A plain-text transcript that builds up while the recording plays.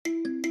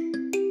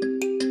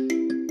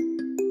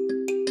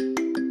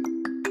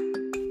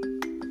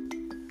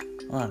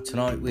Well,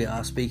 tonight we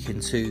are speaking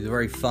to the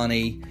very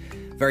funny,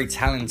 very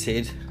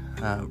talented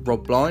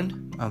Rob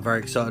Blind. I'm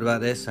very excited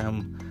about this.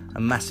 I'm a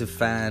massive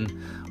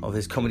fan of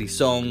his comedy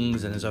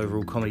songs and his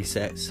overall comedy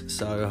sets,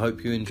 so I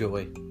hope you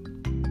enjoy.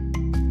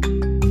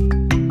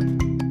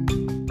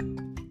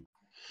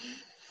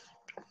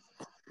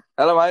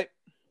 Hello, mate.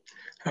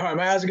 All right,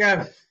 mate, how's it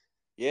going?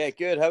 Yeah,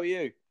 good. How are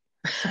you?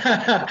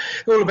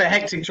 All a bit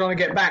hectic trying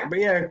to get back, but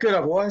yeah, good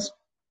otherwise.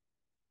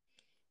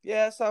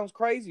 Yeah, that sounds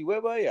crazy.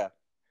 Where were you?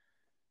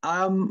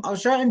 I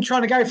was trying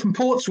to go from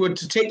Portswood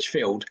to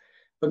Titchfield,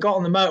 but got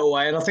on the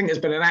motorway, and I think there's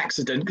been an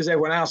accident because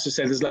everyone else has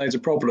said there's loads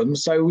of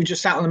problems. So we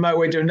just sat on the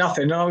motorway doing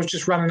nothing, and I was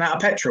just running out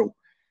of petrol.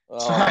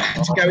 So I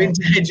had to go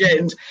into Hedge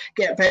End,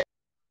 get petrol,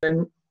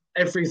 and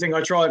everything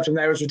I tried from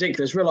there was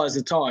ridiculous. Realised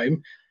the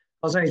time.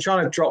 I was only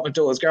trying to drop my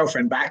daughter's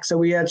girlfriend back, so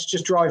we had to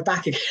just drive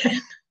back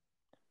again.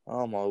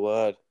 Oh, my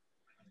word.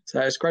 So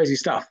it's crazy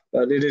stuff,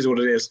 but it is what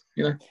it is,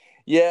 you know?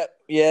 Yeah,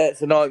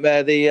 it's a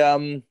nightmare.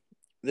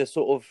 The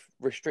sort of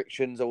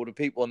restrictions or the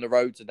people on the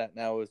roads and that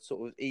now have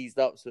sort of eased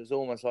up, so it's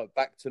almost like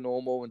back to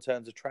normal in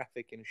terms of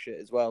traffic and shit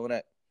as well, isn't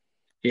it?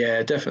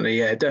 Yeah,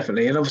 definitely.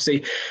 And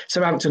obviously,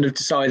 Southampton have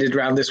decided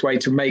around this way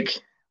to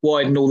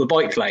widen all the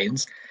bike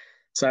lanes.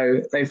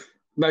 So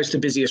most of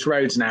the busiest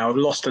roads now have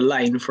lost a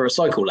lane for a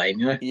cycle lane,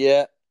 you know?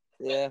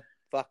 Yeah.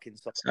 Fucking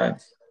so,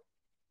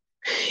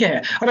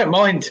 yeah, I don't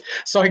mind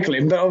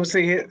cycling, but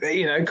obviously,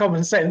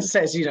 common sense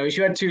says, if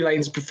you had two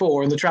lanes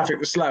before and the traffic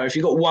was slow, if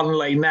you've got one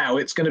lane now,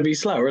 it's going to be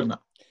slower, isn't it?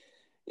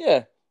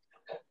 Yeah,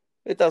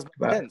 it does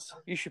make sense.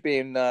 You should be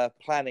in town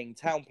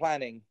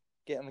planning,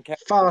 get on the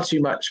far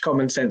too much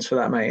common sense for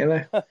that, mate, you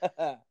know?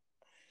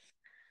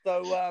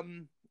 So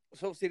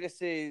obviously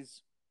this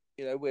is,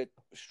 we're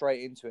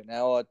straight into it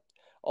now.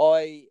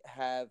 I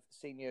have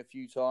seen you a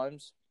few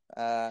times.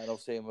 And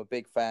obviously, I'm a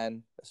big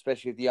fan,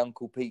 especially of the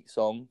Uncle Pete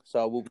song. So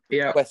I will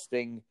be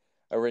requesting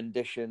a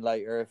rendition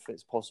later if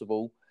it's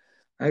possible.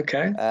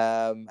 Okay.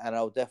 And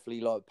I'll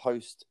definitely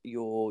post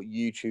your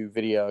YouTube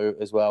video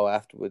as well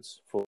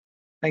afterwards for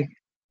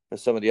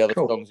some of the other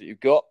songs that you've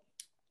got.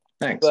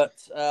 Thanks. But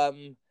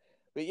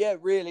yeah,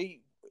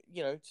 really,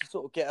 to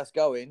sort of get us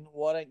going,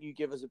 why don't you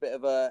give us a bit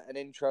of an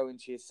intro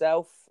into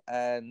yourself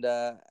and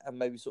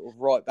maybe sort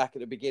of right back at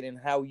the beginning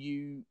how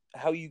you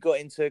got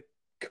into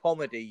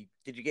comedy?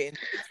 Did you get into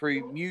it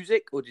through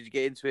music, or did you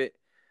get into it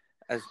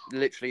as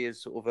literally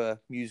as sort of a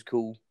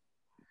musical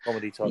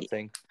comedy type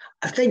thing?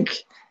 I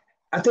think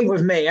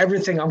with me,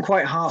 everything, I'm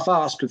quite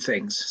half-assed with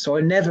things, so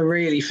I never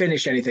really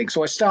finish anything.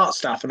 So I start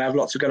stuff and I have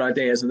lots of good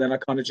ideas, and then I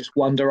kind of just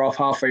wander off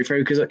halfway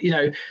through because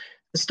the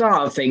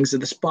start of things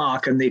and the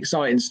spark and the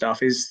exciting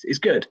stuff is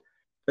good,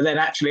 but then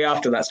actually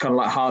after that's kind of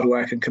like hard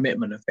work and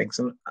commitment and things,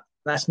 and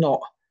it's not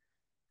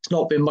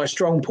been my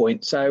strong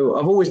point. So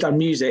I've always done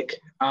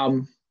music.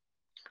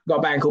 Got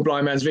a band called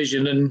Blind Man's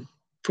Vision, and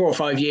 4 or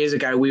 5 years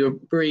ago we were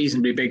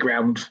reasonably big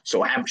around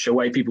sort of Hampshire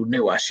way people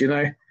knew us,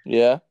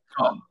 Yeah.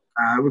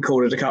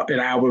 Recorded an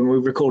album, we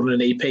recorded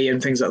an EP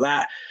and things like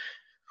that.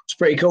 It's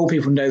pretty cool.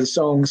 People know the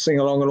songs, sing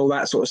along and all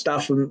that sort of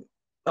stuff. And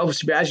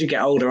obviously, but as you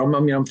get older,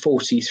 I'm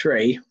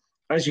 43.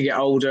 As you get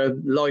older,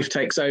 life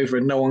takes over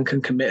and no one can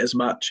commit as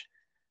much.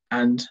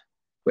 And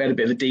we had a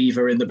bit of a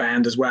diva in the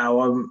band as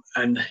well.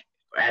 And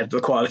I had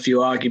quite a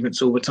few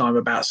arguments all the time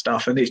about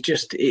stuff, and it's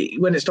just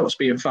when it stops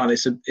being fun,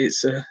 there's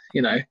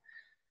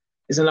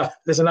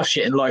enough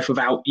shit in life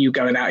without you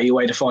going out of your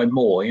way to find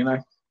more,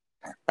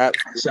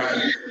 Absolutely. So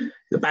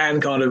the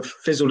band kind of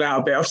fizzled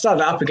out a bit. I've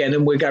started up again,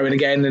 and we're going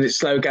again, and it's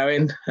slow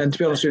going. And to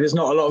be honest with you, there's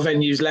not a lot of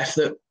venues left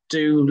that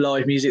do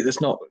live music that's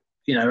not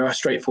a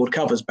straightforward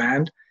covers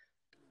band.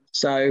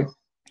 So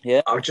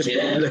yeah, I was just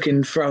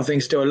looking for other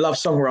things to do. I love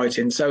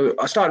songwriting, so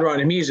I started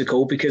writing a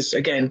musical because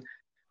again,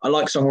 I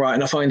like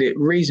songwriting. I find it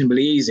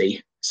reasonably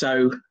easy.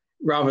 So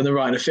rather than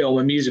writing a film,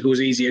 a musical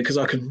is easier because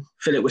I can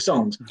fill it with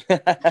songs.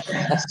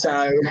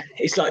 So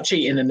it's like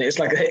cheating, and it's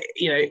like,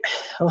 a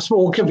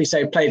small could be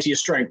say play to your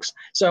strengths.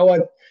 So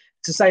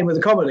it's the same with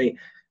the comedy.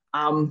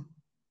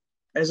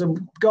 There's a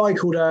guy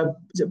called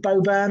is it Bo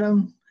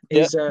Burnham?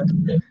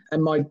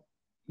 And my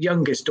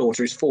youngest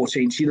daughter is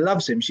 14. She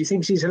loves him. She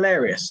thinks he's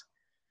hilarious,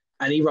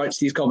 and he writes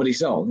these comedy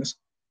songs.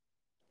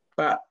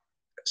 But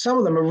some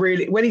of them are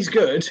really, when he's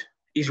good,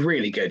 he's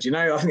really good.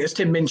 I think there's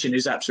Tim Minchin,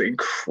 who's absolutely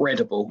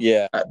incredible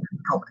at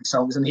comedy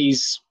songs, and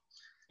he's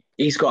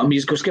got a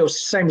musical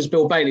skills, same as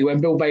Bill Bailey.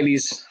 When Bill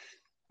Bailey's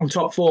on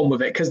top form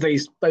with it, because they're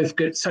both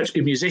such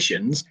good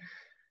musicians,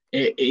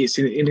 it's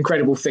an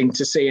incredible thing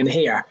to see and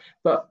hear.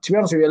 But to be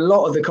honest with you, a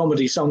lot of the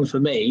comedy songs for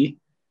me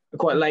are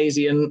quite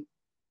lazy and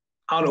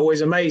aren't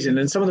always amazing.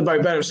 And some of the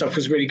Bo Burnham stuff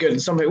was really good,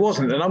 and some of it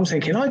wasn't. And I'm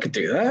thinking, I could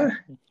do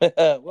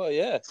that. Well,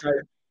 yeah. So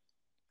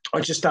I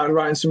just started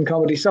writing some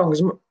comedy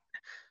songs.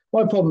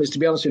 My problem is, to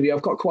be honest with you,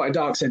 I've got quite a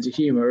dark sense of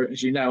humour,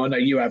 as you know. I know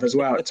you have as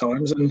well at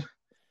times, and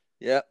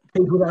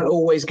people don't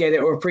always get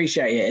it or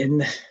appreciate it.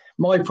 And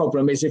my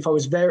problem is, if it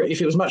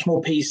was much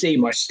more PC,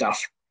 my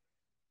stuff,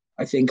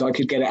 I think I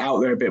could get it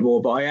out there a bit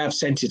more. But I have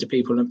sent it to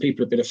people, and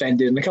people have been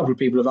offended, and a couple of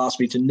people have asked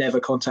me to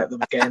never contact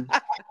them again.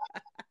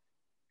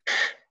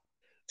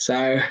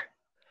 So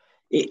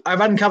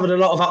I've uncovered a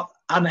lot of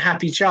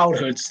unhappy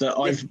childhoods that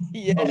I've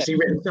Yeah. obviously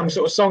written some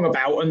sort of song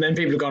about, and then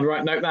people have gone,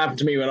 right, no, that happened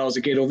to me when I was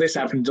a kid, or this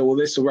happened, or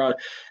this, or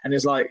and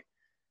it's like,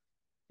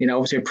 you know,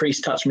 obviously a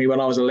priest touched me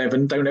when I was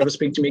 11. Don't ever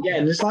speak to me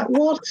again. It's like,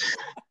 what?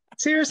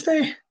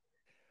 Seriously?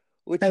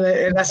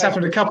 And that's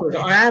happened a couple of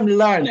times. I am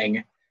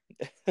learning.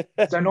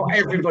 So not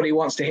everybody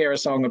wants to hear a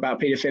song about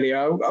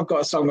paedophilia. I've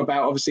got a song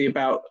about, obviously,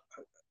 about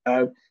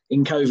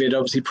in COVID,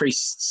 obviously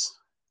priests,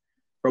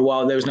 for a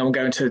while there was no one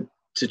going to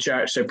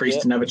church, so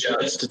priests didn't have a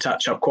church to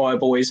touch up choir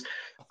boys.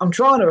 I'm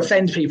trying to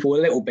offend people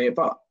a little bit,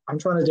 but I'm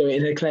trying to do it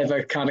in a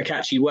clever, kind of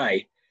catchy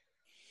way.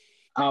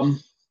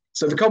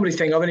 So the comedy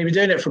thing, I've only been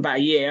doing it for about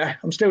a year.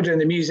 I'm still doing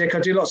the music. I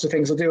do lots of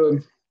things. I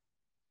do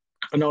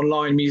an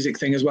online music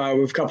thing as well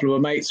with a couple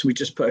of my mates. We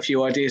just put a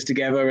few ideas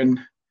together, and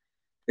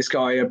this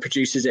guy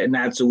produces it and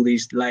adds all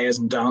these layers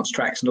and dance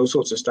tracks and all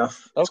sorts of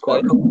stuff. It's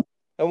quite cool.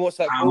 And what's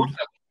that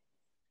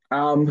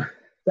called?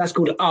 That's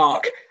called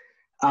ARC,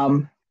 ARC,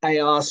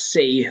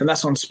 and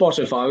that's on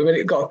Spotify.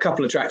 We've got a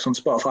couple of tracks on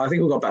Spotify. I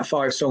think we've got about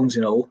 5 songs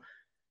in all.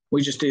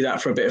 We just do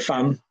that for a bit of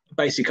fun,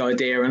 basic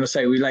idea. And I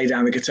say we lay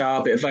down the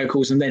guitar, a bit of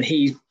vocals, and then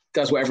he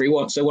does whatever he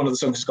wants. So one of the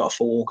songs has got a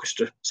full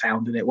orchestra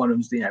sound in it. One of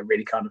them's,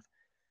 really kind of,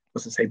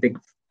 what's to say, big,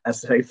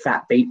 as to say,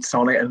 fat beats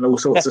on it and all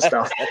sorts of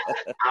stuff.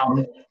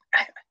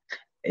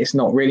 It's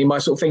not really my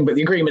sort of thing, but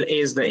the agreement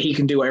is that he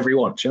can do whatever he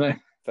wants,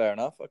 Fair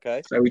enough.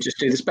 Okay. So we just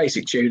do this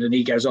basic tune, and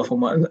he goes off on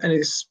one. And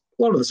it's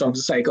one of the songs,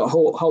 I say, got a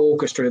whole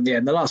orchestra in the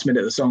end. The last minute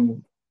of the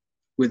song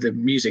with the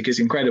music is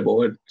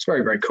incredible. It's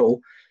very, very cool.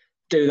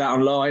 Do that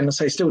online. I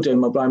say, still doing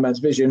my Blind Man's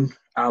Vision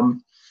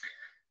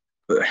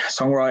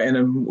songwriting,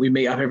 and we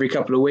meet up every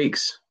couple of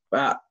weeks.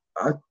 But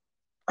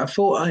I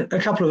thought a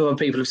couple of other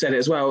people have said it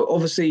as well.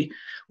 Obviously,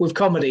 with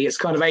comedy, it's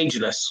kind of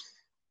ageless.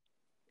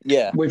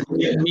 Yeah. With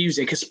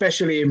music,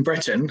 especially in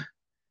Britain,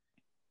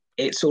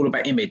 it's all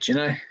about image,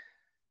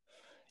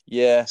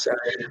 Yeah. So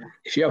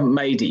if you haven't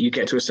made it, you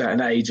get to a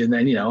certain age, and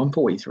then, I'm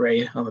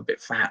 43, I'm a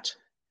bit fat.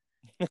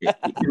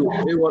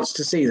 Who wants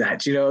to see that?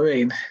 Do you know what I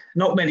mean?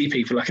 Not many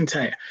people, I can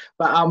tell you.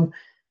 But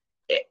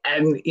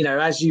and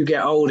as you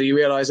get older, you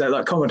realise that,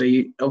 like,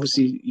 comedy,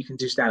 obviously you can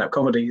do stand-up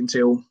comedy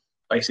until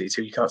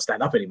you can't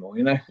stand up anymore.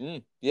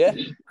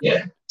 Yeah.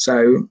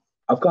 So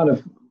I've kind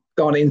of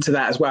gone into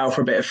that as well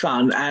for a bit of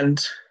fun. And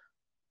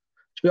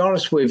to be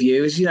honest with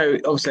you, is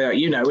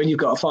obviously, like, when you've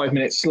got a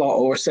 5-minute slot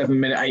or a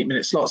 7-minute,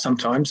 8-minute slot,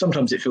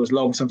 sometimes it feels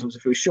long, sometimes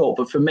it feels short.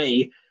 But for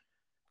me,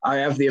 I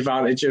have the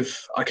advantage of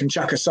I can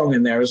chuck a song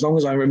in there as long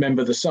as I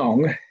remember the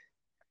song.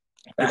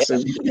 That's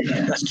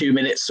 2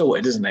 minutes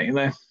sorted, isn't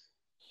it?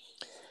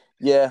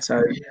 Yeah.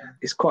 So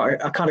it's quite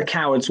a kind of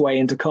coward's way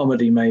into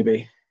comedy,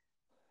 maybe.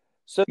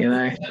 So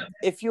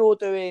if you're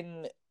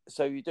doing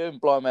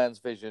Blind Man's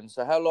Vision,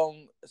 so how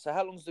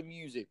long's the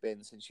music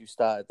been since you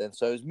started then?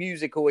 So has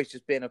music always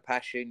just been a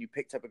passion? You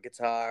picked up a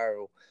guitar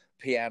or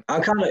piano?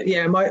 I kind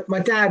of, my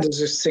dad was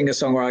a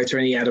singer-songwriter,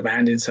 and he had a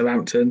band in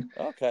Southampton.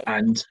 Okay.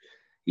 And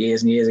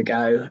years and years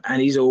ago,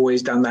 and he's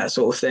always done that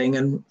sort of thing.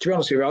 And to be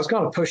honest with you, I was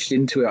kind of pushed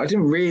into it. I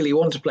didn't really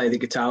want to play the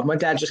guitar. My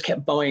dad just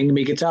kept buying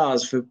me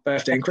guitars for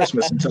birthday and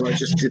Christmas until I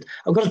just did.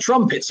 I've got a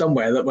trumpet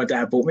somewhere that my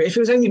dad bought me. If it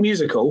was anything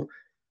musical,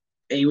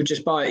 he would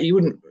just buy it. He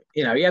wouldn't,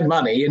 he had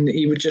money, and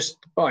he would just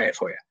buy it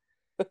for you.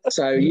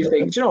 So you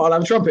think, do you know what, I'll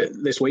have a trumpet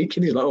this week?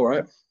 And he's like, all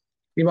right.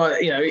 You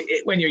might,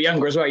 when you're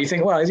younger as well, you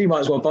think, well, he might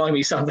as well buy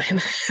me something.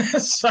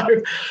 So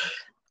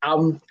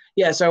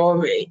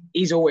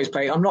he's always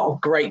played. I'm not a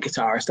great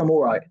guitarist. I'm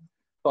all right.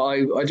 But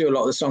I do a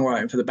lot of the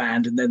songwriting for the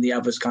band, and then the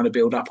others kind of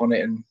build up on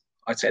it, and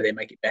I'd say they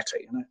make it better,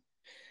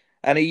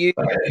 And are you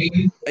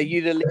the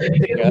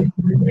lead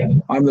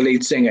singer? I'm the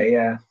lead singer,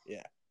 yeah.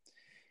 Yeah.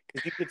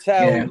 Because you could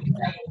tell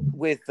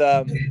with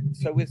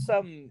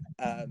some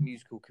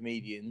musical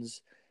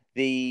comedians,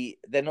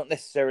 they're not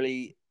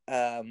necessarily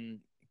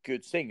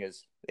good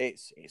singers.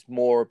 It's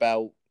more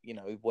about,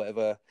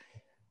 whatever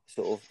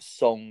sort of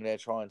song they're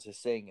trying to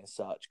sing as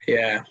such.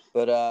 Yeah.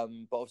 But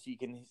obviously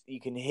you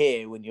can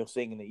hear when you're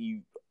singing that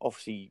you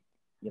obviously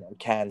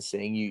can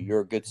sing.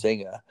 You're a good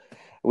singer,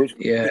 which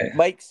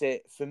makes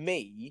it, for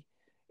me,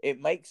 it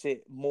makes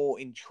it more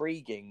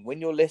intriguing when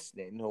you're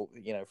listening, or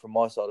from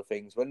my side of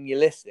things, when you're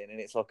listening and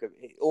it's like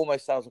it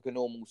almost sounds like a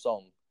normal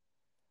song.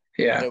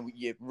 Yeah.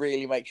 It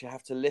really makes you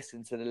have to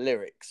listen to the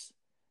lyrics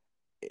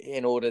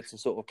in order to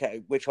sort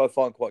of, which I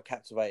find quite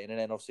captivating. And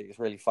then obviously it's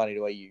really funny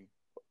the way you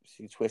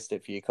twist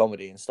it for your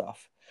comedy and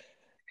stuff.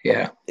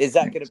 Yeah. Is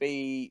that going to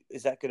be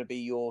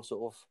your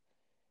sort of,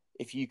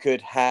 if you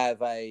could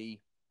have a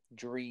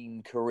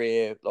dream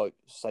career, like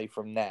say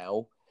from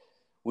now,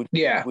 would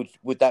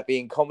that be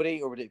in comedy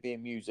or would it be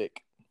in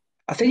music?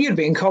 I think it'd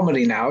be in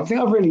comedy now. I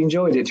think I've really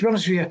enjoyed it. To be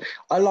honest with you,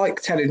 I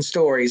like telling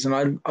stories,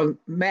 and I've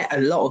met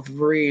a lot of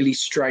really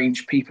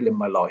strange people in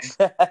my life.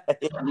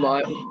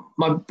 My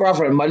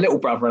brother and my little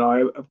brother and I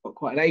have got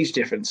quite an age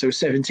difference, so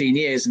 17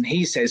 years, and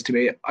he says to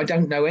me, I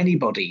don't know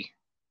anybody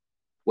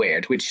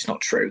weird, which is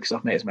not true because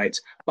I've met his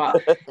mates,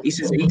 but he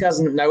says he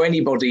doesn't know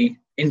anybody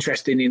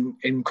interested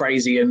in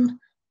crazy and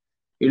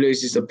who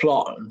loses the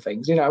plot and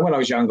things. You know, when I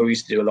was younger, we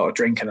used to do a lot of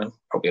drinking and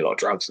probably a lot of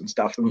drugs and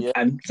stuff, Yeah.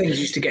 and things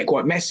used to get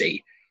quite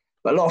messy.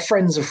 But a lot of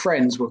friends of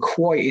friends were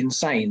quite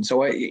insane.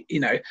 So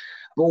I've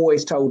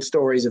always told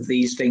stories of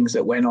these things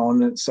that went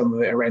on, and some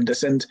of it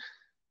horrendous. And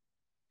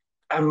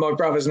my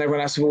brothers and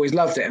everyone else have always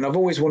loved it, and I've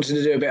always wanted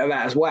to do a bit of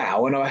that as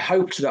well. And I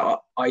hoped that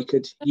I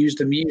could use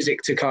the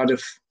music to kind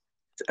of,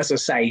 as I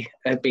say,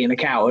 being a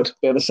coward,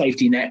 bit of a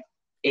safety net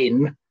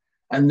in,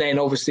 and then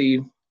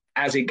obviously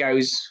as it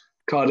goes,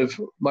 kind of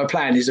my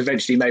plan is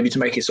eventually maybe to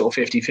make it sort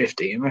of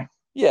 50-50, you know?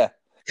 Yeah.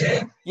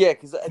 Yeah,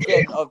 because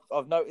again,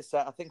 I've noticed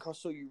that. I think I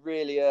saw you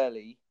really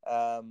early.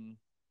 I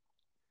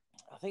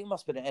think it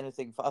must have been at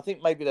Anything. I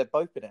think maybe they've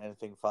both been at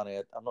Anything Funny.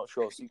 I'm not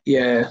sure.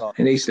 Yeah,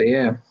 in Eastleigh,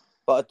 yeah.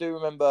 But I do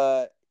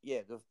remember, yeah,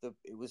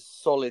 it was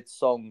solid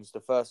songs the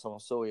first time I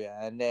saw you,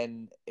 and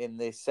then in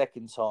the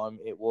second time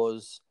it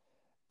was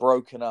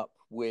broken up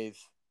with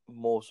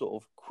more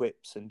sort of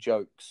quips and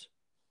jokes.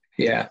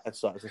 Yeah, that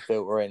started to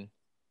filter in.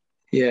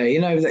 Yeah, you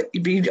know that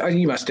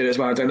you must do it as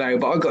well. I don't know,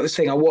 but I've got this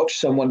thing. I watch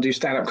someone do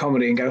stand-up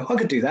comedy and go, I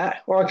could do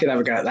that, or I could have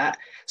a go at that.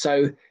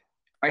 So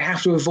I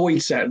have to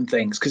avoid certain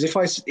things because if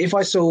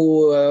I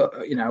saw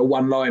a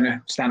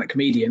one-liner stand-up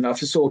comedian, if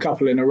I saw a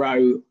couple in a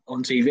row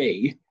on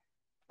TV,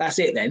 that's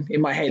it. Then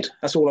in my head,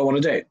 that's all I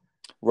want to do.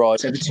 Right.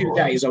 So for 2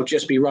 days, I'll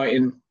just be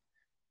writing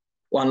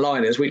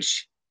one-liners,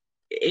 which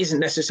isn't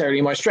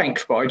necessarily my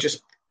strength, but I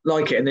just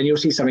like it. And then you'll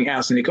see something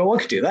else and you go, I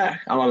could do that.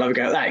 And I'll have a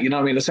go at that. You know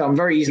what I mean? So I'm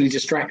very easily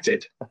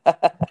distracted. I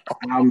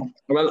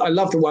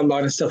love the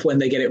one-liner stuff when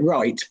they get it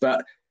right,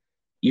 but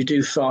you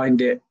do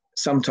find it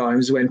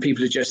sometimes when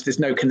people are just, there's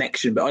no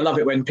connection. But I love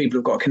it when people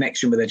have got a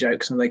connection with their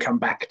jokes and they come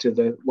back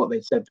to what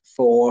they said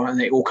before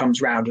and it all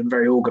comes round and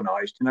very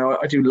organised. You know,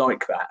 I do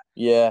like that.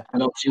 Yeah.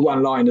 And obviously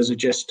one-liners are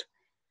just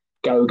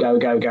go, go,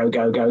 go, go,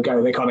 go, go,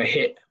 go. They kind of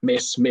hit,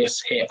 miss,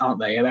 hit, aren't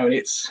they? You know, and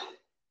it's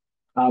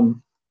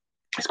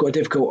quite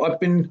difficult.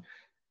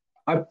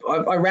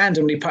 I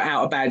randomly put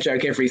out a bad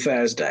joke every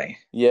Thursday.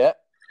 Yeah.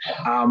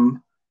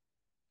 And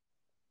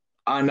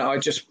I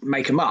just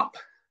make them up.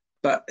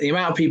 But the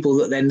amount of people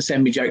that then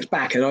send me jokes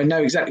back, and I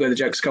know exactly where the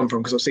jokes come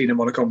from because I've seen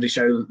them on a comedy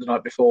show the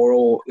night before,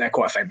 or they're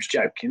quite a famous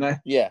joke, you know?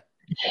 Yeah.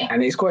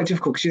 And it's quite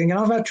difficult because you're thinking,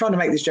 I've tried to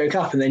make this joke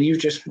up, and then you've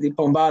just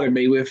bombarded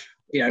me with,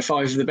 5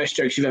 of the best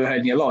jokes you've ever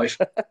heard in your life.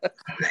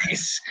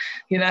 It's,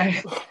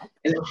 and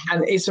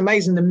it's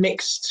amazing the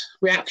mixed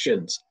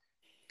reactions.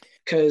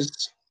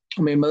 Because,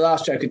 my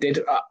last joke I did,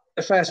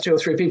 the first 2 or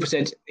 3 people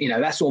said,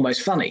 that's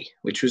almost funny,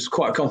 which was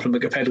quite a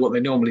compliment compared to what they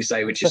normally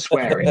say, which is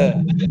swearing.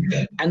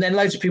 And then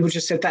loads of people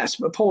just said,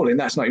 that's appalling,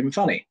 that's not even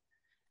funny.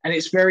 And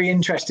it's very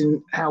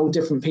interesting how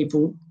different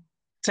people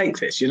take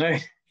this,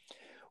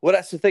 Well,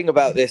 that's the thing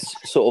about this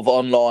sort of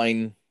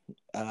online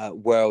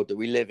world that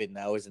we live in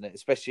now, isn't it?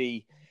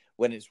 Especially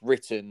when it's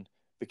written,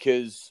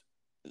 because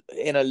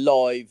in a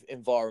live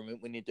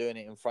environment, when you're doing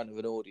it in front of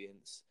an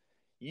audience,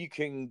 you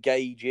can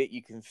gauge it,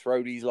 you can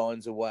throw these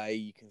lines away,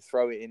 you can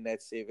throw it in there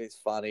to see if it's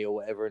funny or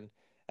whatever, and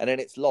then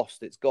it's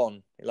lost, it's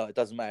gone. It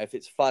doesn't matter. If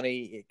it's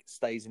funny, it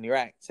stays in your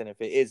act, and if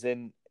it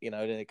isn't, then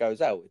it goes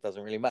out. It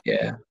doesn't really matter.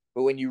 Yeah.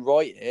 But when you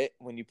write it,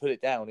 when you put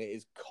it down, it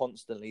is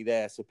constantly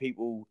there. So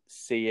people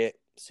see it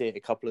a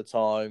couple of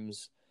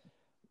times,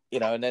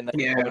 and then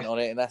they comment on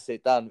it, and that's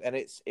it, done. And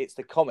it's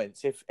the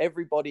comments. If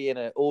everybody in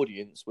an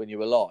audience, when you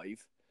were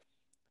live,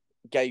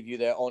 gave you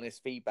their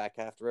honest feedback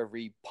after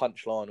every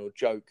punchline or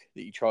joke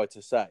that you tried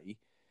to say,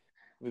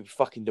 it would be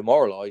fucking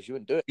demoralised. You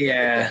wouldn't do it.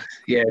 Yeah,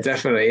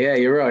 definitely. Yeah,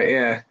 you're right.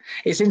 Yeah.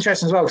 It's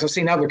interesting as well because I've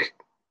seen other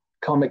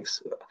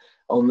comics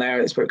on there.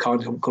 It's pretty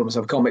kind to call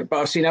myself a comic, but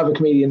I've seen other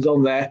comedians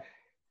on there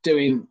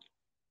doing,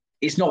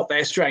 it's not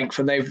their strength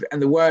and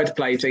the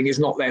wordplay thing is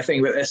not their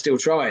thing, but they're still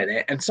trying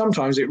it. And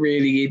sometimes it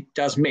really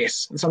does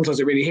miss and sometimes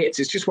it really hits.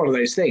 It's just one of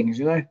those things,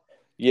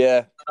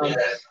 Yeah.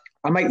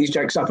 I make these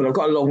jokes up and I've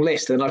got a long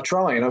list and I've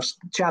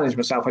challenged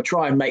myself. I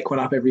try and make one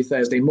up every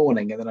Thursday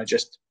morning and then I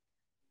just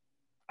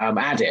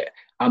add it.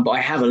 But I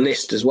have a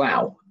list as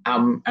well.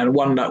 And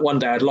one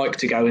day I'd like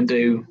to go and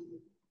do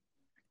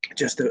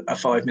just a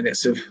 5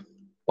 minutes of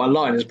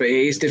one-liners, but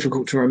it is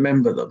difficult to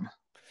remember them.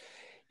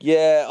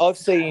 Yeah, I've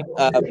seen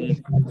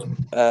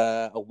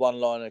a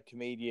one-liner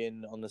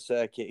comedian on the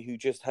circuit who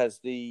just has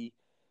the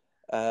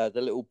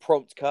little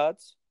prompt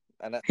cards,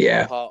 and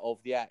that's part of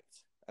the act.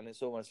 And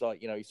it's almost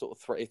like, he sort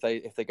of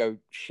if they go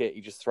shit,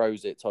 he just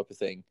throws it type of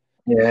thing.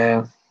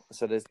 Yeah.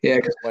 So there's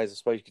ways I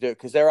suppose you could do it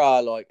because there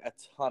are like a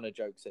ton of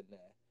jokes in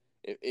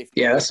there. If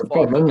that's the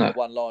problem, isn't it?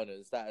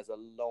 One-liners, that is a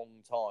long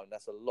time.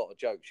 That's a lot of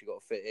jokes you got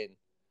to fit in.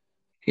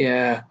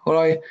 Yeah. Well,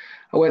 I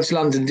went to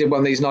London and did one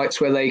of these nights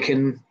where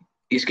you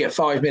just get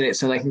 5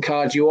 minutes and they can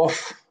card you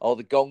off. Oh,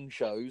 the gong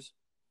shows.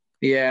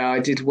 Yeah, I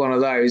did one of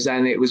those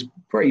and it was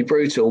pretty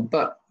brutal.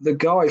 But the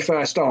guy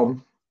first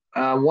on,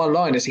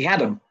 one-liners, he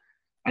had them.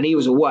 And he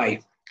was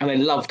away, and they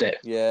loved it.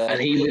 Yeah.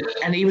 And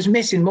he was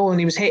missing more than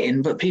he was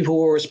hitting, but people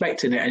were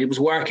respecting it, and it was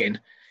working.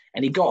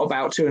 And he got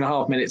about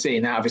 2.5 minutes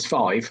in out of his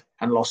 5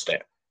 and lost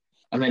it.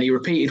 And then he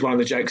repeated one of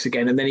the jokes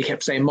again, and then he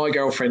kept saying, "My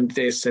girlfriend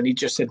this," and he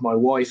just said, "My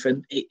wife,"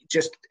 and it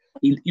just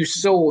you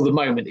saw the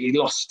moment he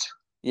lost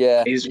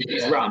Yeah. his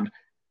run.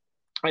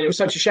 And it was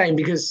such a shame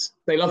because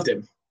they loved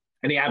him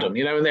and he had them,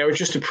 and they were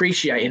just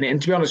appreciating it.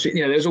 And to be honest,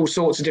 there's all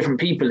sorts of different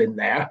people in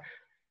there,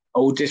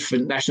 all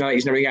different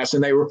nationalities and everything else,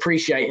 and they were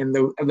appreciating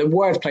the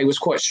wordplay was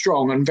quite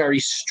strong and very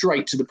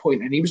straight to the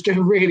point, and he was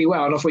doing really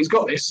well. And I thought, he's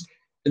got this.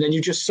 And then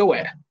you just saw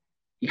it.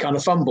 He kind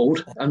of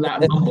fumbled, and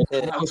that mumbled,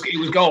 and he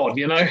was gone.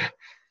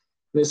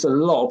 There's a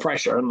lot of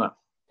pressure, isn't there?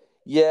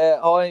 Yeah,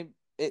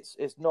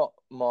 it's not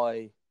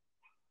my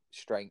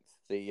strength,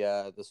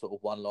 the sort of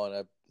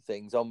one-liner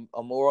things. I'm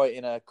all right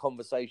in a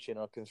conversation.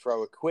 I can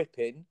throw a quip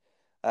in.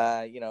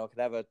 I can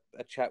have a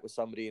chat with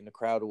somebody in the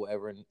crowd or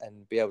whatever,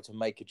 and be able to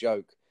make a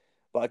joke.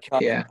 But I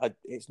can't. Yeah.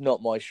 It's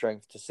not my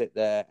strength to sit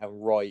there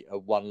and write a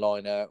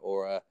one-liner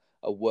or a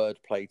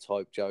wordplay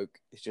type joke.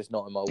 It's just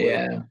not in my will.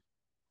 Yeah.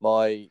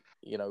 My,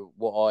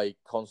 what I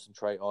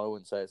concentrate on, I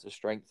wouldn't say it's a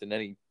strength in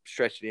any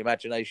stretch of the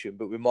imagination,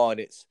 but with mine,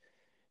 it's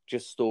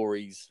just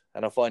stories.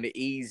 And I find it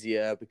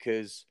easier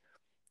because,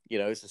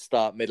 it's a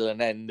start, middle,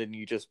 and end, and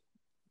you just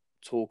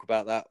talk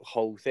about that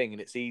whole thing, and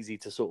it's easy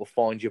to sort of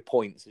find your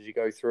points as you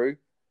go through.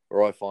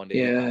 Or I find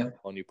it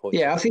on your points.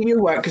 Yeah, I think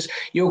you work because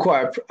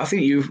I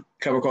think you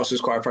come across as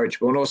quite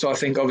approachable. And also, I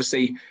think,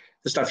 obviously,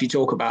 the stuff you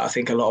talk about, I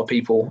think a lot of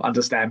people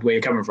understand where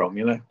you're coming from,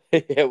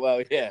 Yeah,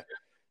 well, yeah.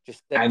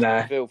 Just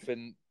filth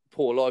and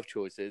poor life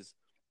choices.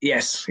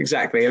 Yes,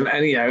 exactly. And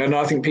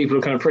I think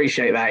people can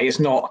appreciate that. It's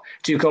not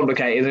too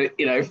complicated.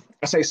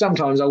 I say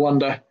sometimes I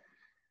wonder,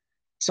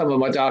 some of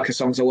my darker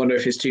songs, I wonder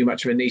if it's too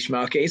much of a niche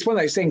market. It's one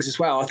of those things as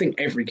well. I think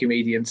every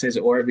comedian says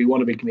it, or every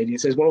wannabe comedian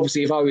says, well,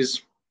 obviously, if I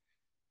was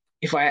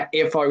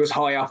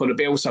high up on a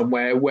bill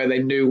somewhere where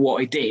they knew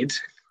what I did,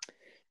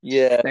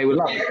 yeah, they would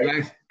love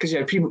it. Because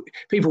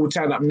people would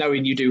turn up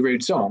knowing you do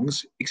rude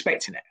songs,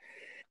 expecting it,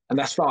 and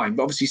that's fine.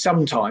 But obviously,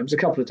 sometimes, a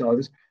couple of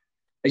times,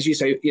 as you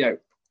say,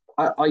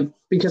 I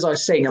because I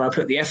sing and I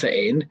put the effort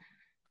in,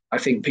 I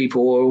think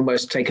people are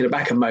almost taken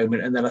aback a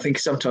moment, and then I think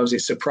sometimes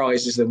it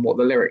surprises them what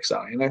the lyrics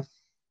are.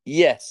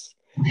 Yes.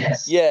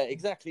 Yeah,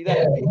 exactly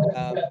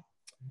that.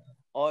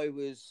 I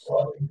was,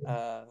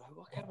 I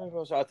can't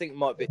remember. I think it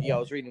might be. Yeah, I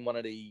was reading one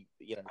of the,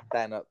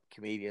 stand-up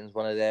comedians,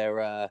 one of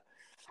their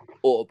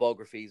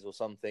autobiographies or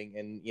something,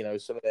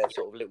 and some of their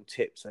sort of little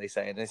tips they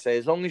say,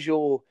 as long as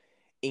you're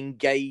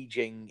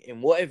engaging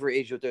in whatever it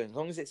is you're doing, as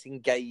long as it's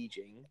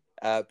engaging,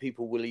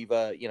 people will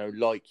either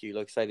like you,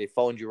 like I say, they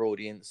find your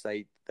audience,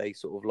 they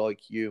sort of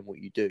like you and what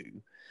you do.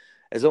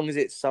 As long as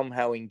it's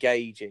somehow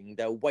engaging,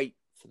 they'll wait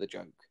for the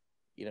joke.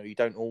 You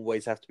don't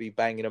always have to be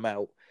banging them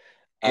out.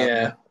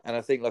 And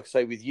I think, like I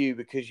say, with you,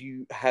 because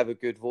you have a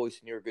good voice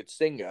and you're a good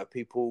singer,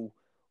 people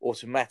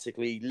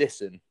automatically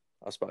listen,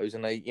 I suppose,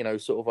 and they,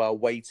 sort of are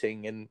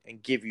waiting and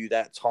give you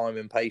that time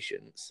and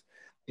patience.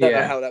 I don't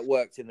know how that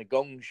worked in the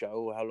Gong Show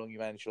or how long you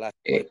managed to last.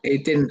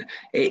 It didn't.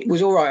 It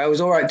was all right. I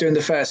was all right doing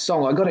the first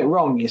song. I got it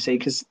wrong, you see,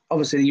 because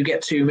obviously you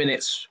get 2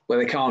 minutes where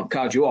they can't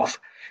card you off.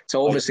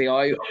 So obviously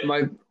I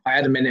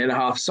had a minute and a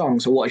half song.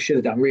 So what I should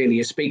have done really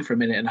is speak for a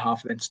minute and a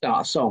half and then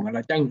start a song. And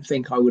I don't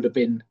think I would have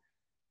been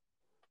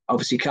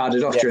obviously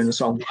carded off during the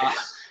song. But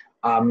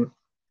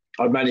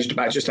I managed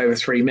about just over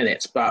 3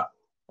 minutes. But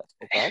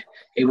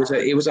it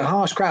was a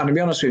harsh crowd, to be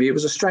honest with you. It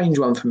was a strange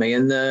one for me.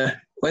 And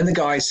when the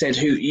guy said,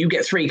 "Who you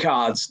get 3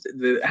 cards,"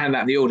 hand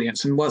out the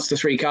audience, and once the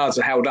 3 cards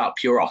are held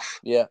up, you're off.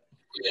 Yeah.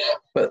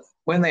 But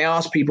when they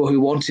asked people who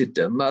wanted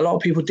them, a lot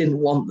of people didn't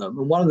want them.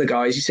 And one of the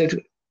guys, he said,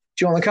 "Do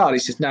you want the card?" He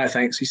said, "No,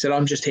 thanks." He said,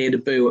 "I'm just here to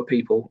boo at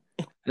people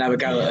and have a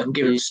go at them,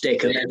 give them a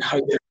stick, and then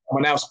hope that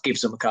someone else gives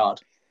them a card."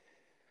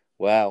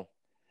 Wow.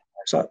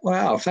 It's like,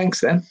 wow, thanks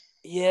then.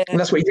 Yeah. And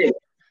that's what he did.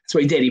 That's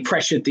what he did. He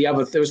pressured the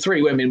other. There was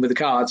 3 women with the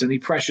cards, and he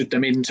pressured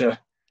them into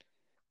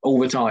all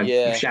the time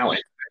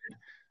shouting.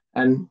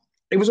 And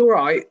it was all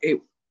right.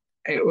 It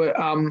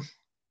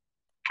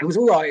was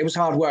all right. It was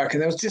hard work,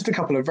 and there was just a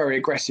couple of very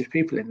aggressive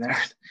people in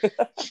there.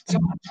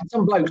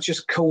 some bloke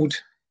just called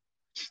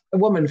a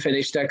woman,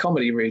 finished her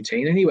comedy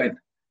routine, and he went,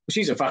 "Well,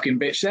 she's a fucking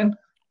bitch then."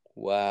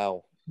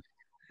 Wow.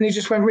 And he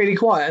just went really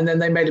quiet, and then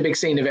they made a big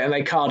scene of it, and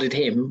they carded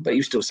him, but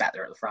he still sat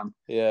there at the front.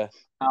 Yeah.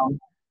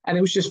 And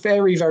it was just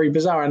very, very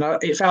bizarre. And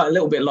it felt a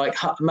little bit like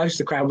most of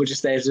the crowd were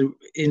just there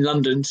in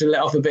London to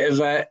let off a bit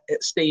of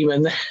steam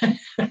and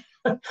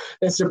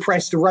their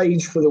suppressed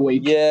rage for the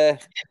week. Yeah.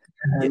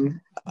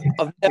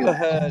 I've never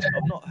heard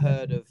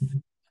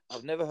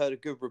a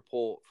good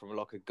report from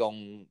like a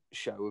Gong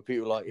Show where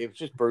people like, it was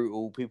just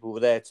brutal. People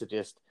were there to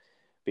just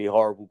be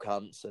horrible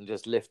cunts and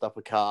just lift up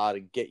a card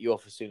and get you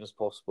off as soon as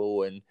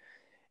possible. And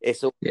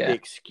it's all the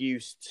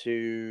excuse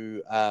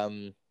to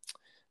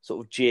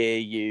sort of jeer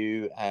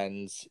you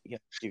and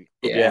give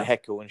you a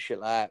heckle and shit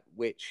like that,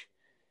 which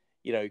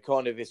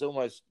kind of it's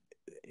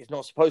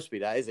not supposed to be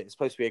that, is it? It's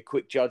supposed to be a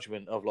quick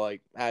judgment of like,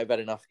 I've had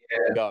enough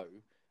to go,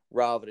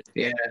 rather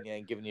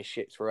than giving you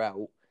shit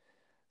throughout.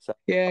 So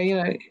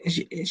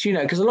it's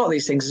because a lot of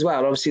these things as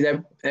well, obviously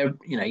they're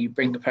you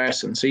bring the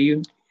person, so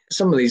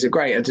some of these are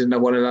great. I did Know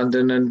One in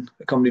London and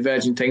a Comedy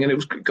Virgin thing, and it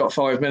was got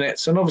 5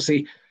 minutes, and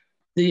obviously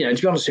to be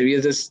honest with you,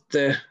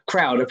 the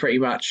crowd are pretty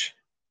much,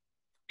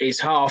 it's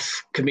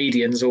half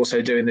comedians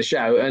also doing the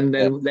show, and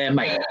then their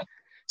mate.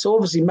 So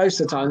obviously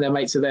most of the time their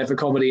mates are there for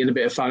comedy and a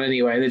bit of fun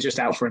anyway. They're just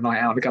out for a night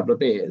out and a couple of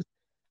beers.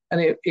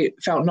 And it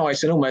felt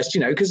nice and almost,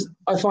 because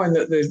I find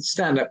that the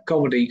stand-up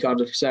comedy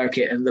kind of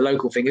circuit and the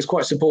local thing is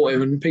quite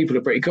supportive and people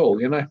are pretty cool,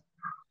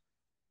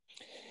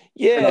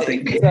 Yeah, I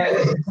think.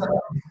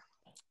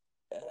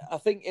 I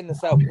think in the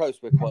South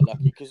Coast we're quite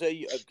lucky because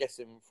I'm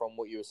guessing from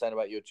what you were saying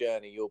about your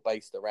journey, you're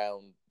based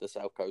around the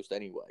South Coast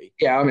anyway.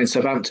 Yeah, I'm in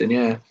Southampton,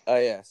 yeah. Oh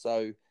yeah,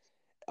 so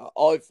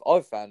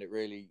I've found it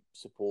really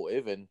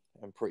supportive and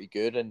pretty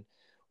good.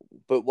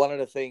 But one of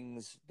the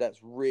things that's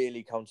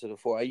really come to the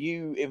fore, are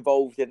you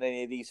involved in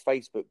any of these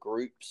Facebook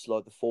groups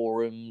like the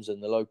forums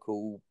and the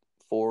local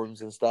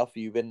forums and stuff? Are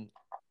you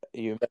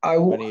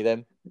involved in any of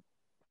them?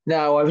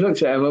 No, I've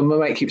looked at them. My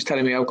mate keeps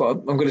telling me I'm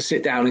going to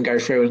sit down and go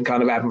through and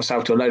kind of add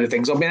myself to a load of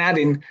things. I've been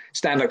adding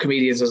stand-up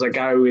comedians as I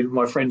go in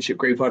my friendship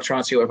group. I try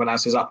and see what everyone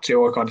else is up to,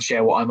 or kind of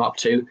share what I'm up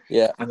to,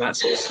 and that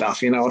sort of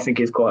stuff. I think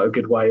it's quite a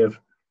good way of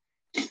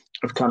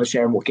kind of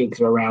sharing what gigs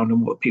are around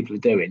and what people are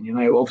doing.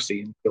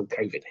 Obviously until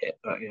COVID hit,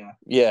 but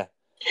yeah,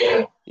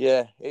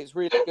 it's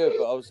really good.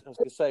 But I was going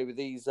to say with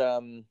these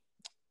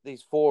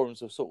forums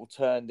have sort of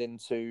turned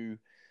into,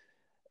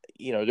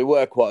 they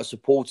were quite a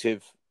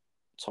supportive.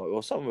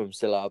 Well, some of them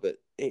still are, but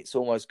it's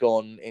almost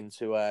gone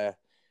into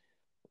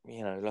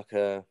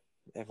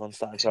everyone's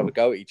starting to have a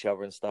go at each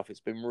other and stuff. It's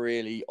been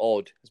really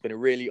odd. It's been a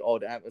really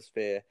odd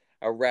atmosphere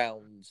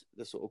around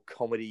the sort of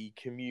comedy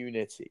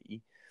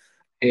community.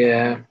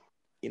 Yeah.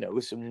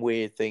 With some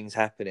weird things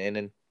happening,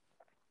 and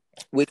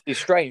which is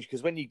strange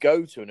because when you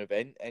go to an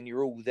event and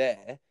you're all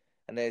there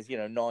and there's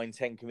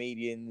 9-10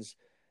 comedians,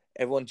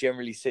 everyone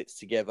generally sits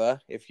together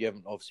if you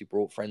haven't obviously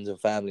brought friends and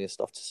family and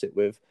stuff to sit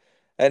with.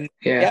 And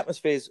the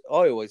atmospheres,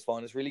 I always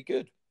find, is really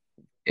good.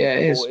 Yeah,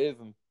 it is.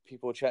 And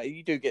people chat.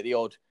 You do get the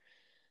odd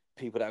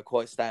people that are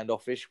quite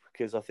standoffish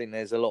because I think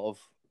there's a lot of,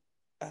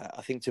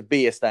 I think to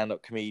be a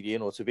stand-up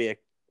comedian or to be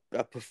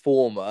a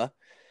performer,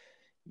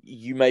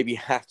 you maybe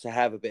have to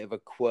have a bit of a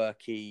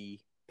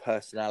quirky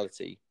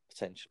personality,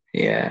 potentially.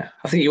 Yeah,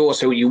 I think you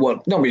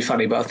want, not really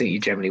funny, but I think you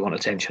generally want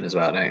attention as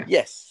well, don't you?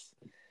 Yes.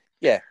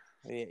 Yeah,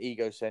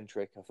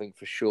 egocentric, I think,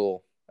 for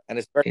sure. And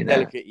it's very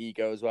delicate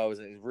ego as well,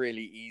 isn't it? It's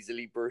really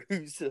easily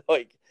bruised.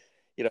 Like,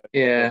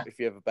 if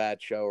you have a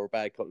bad show or a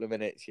bad couple of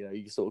minutes,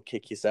 you sort of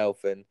kick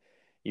yourself and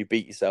you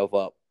beat yourself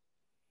up.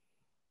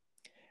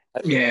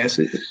 Yeah,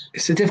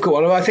 it's a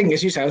difficult one. I think,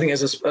 as you say,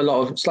 there's a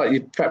lot of slightly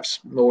perhaps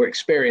more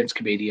experienced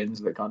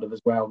comedians that kind of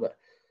as well that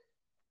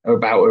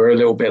are a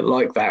little bit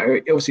like that.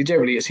 Obviously,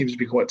 generally it seems to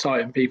be quite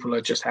tight and people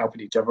are just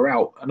helping each other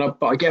out.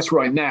 But I guess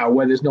right now,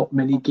 where there's not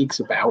many gigs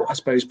about, I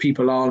suppose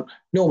people aren't.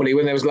 Normally,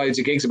 when there was loads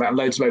of gigs about,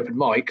 loads of open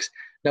mics,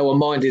 no one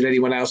minded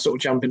anyone else sort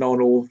of jumping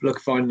on or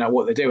finding out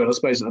what they're doing. I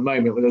suppose at the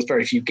moment, when there's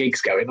very few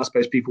gigs going, I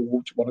suppose people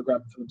want to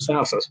grab them for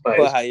themselves, I suppose.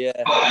 Well, yeah,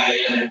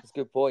 that's a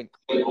good point.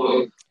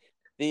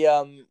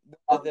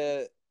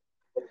 The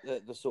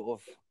sort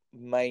of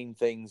main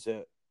things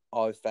that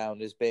I've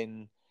found has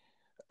been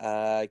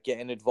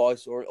getting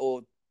advice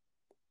or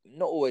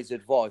not always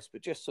advice,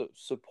 but just sort of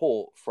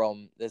support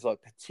from. There's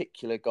like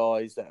particular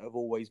guys that have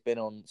always been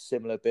on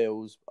similar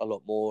bills a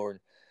lot more, and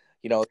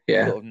sort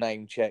of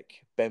name check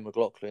Ben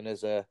McLaughlin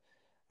as a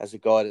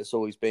guy that's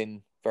always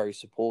been very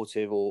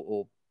supportive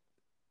or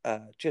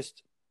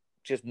just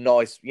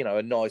nice,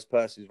 a nice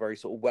person who's very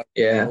sort of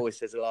welcoming, always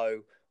says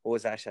hello,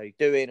 always asks how you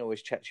doing,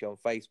 always checks you on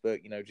Facebook,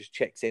 just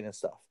checks in and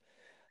stuff.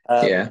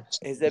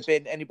 Has there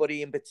been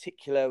anybody in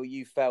particular where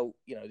you felt,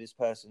 this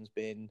person's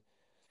been?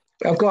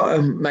 I've got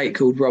a mate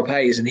called Rob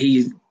Hayes, and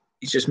he's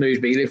just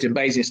moved, but he lived in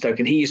Basingstoke,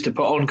 and he used to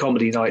put on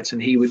comedy nights,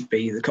 and he would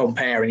be the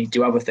compere, and he'd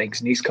do other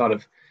things, and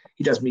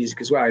he does music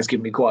as well. He's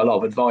given me quite a lot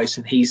of advice,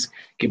 and he's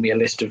given me a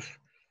list of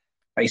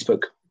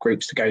Facebook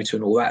groups to go to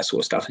and all that sort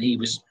of stuff. And he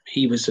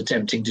was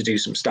attempting to do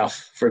some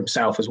stuff for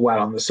himself as well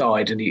on the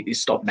side, and he's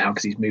stopped now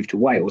because he's moved to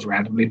Wales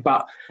randomly.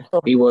 But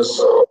it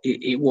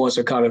was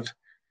a kind of,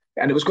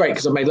 and it was great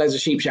because I made loads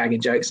of sheep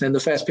shagging jokes. And then the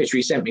first picture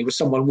he sent me was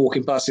someone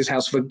walking past his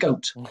house with a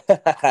goat.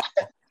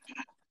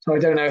 So I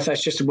don't know if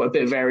that's just a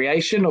bit of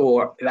variation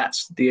or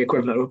that's the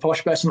equivalent of a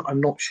posh person. I'm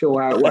not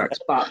sure how it works,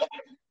 but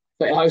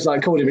I was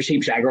like, called him a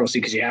sheep shagger, obviously,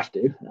 because you have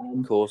to.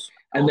 Of course.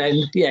 And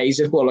then, he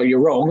said, well,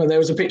 you're wrong. And there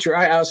was a picture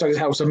right outside his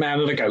house, a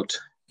man and a goat.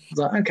 I was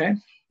like, okay.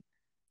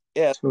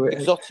 Yeah, so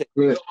exotic.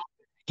 Ruin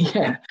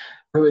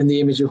the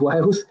image of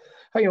Wales.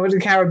 What the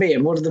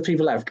Caribbean? What do the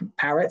people have?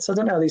 Parrots? I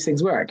don't know how these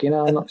things work,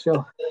 I'm not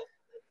sure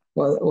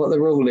what the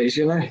rule is,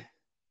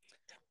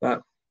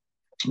 But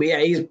yeah,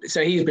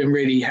 he's been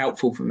really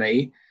helpful for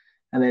me.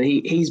 And then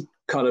he's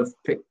kind of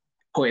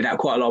pointed out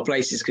quite a lot of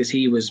places because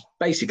he was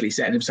basically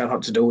setting himself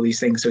up to do all these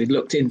things. So he'd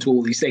looked into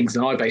all these things,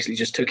 and I basically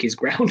just took his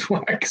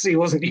groundwork because he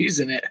wasn't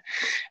using it.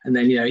 And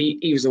then,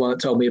 he was the one that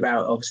told me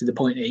about, obviously, the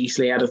Point at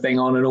Eastleigh had a thing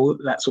on and all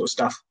that sort of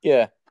stuff.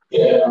 Yeah.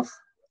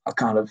 I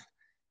kind of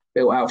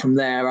built out from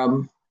there.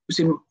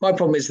 See, my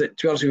problem is that,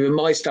 to be honest with you,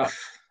 my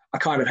stuff, I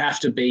kind of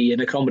have to be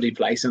in a comedy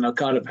place, and I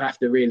kind of have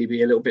to really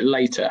be a little bit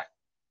later.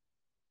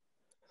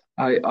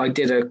 I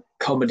did a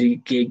comedy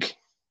gig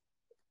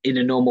in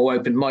a normal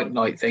open mic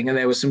night thing, and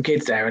there was some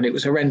kids there, and it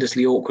was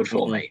horrendously awkward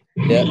for me.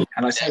 Yeah.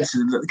 And I said to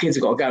them that the kids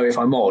have got to go if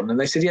I'm on, and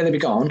they said, yeah, they'll be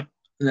gone.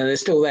 And then they're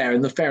still there,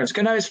 and the parents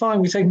go, no, it's fine.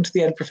 We take them to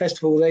the Edinburgh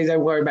Festival. They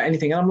don't worry about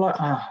anything. And I'm like,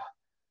 I'm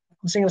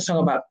singing a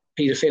song about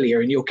paedophilia,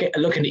 and you're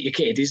looking at your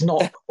kid is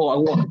not what I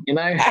want, you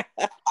know.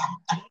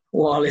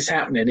 While it's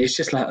happening, it's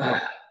just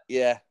like,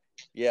 yeah.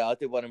 I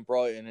did one in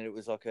Brighton, and it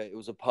was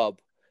a pub,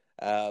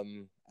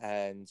 and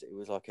it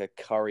was like a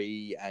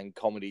curry and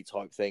comedy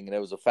type thing, and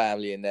there was a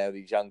family in there with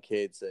these young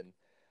kids, and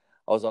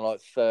I was on like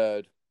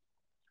third,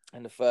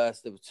 and there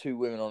were two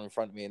women on in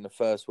front of me, and the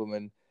first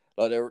woman,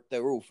 like they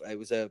were all, it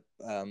was there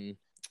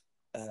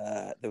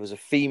was a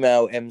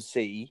female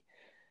MC,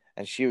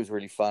 and she was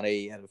really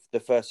funny, and the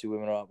first two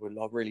women were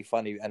like really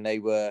funny, and they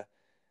were,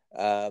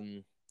 oh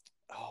my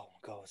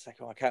god,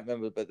 I can't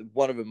remember, but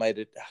one of them made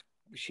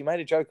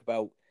a joke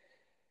about,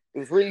 it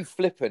was really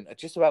flippant,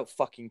 just about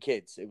fucking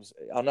kids. It was,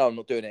 I know I'm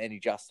not doing it any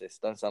justice,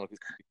 don't sound like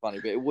it's funny,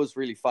 but it was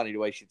really funny the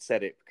way she'd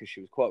said it, because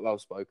she was quite well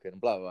spoken and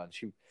blah blah blah, and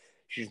she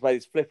just made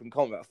this flippant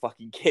comment about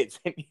fucking kids,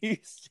 and you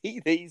see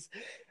these.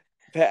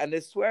 And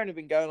the swearing had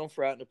been going on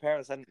throughout, and the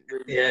parents hadn't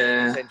really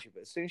paid attention.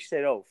 But as soon as she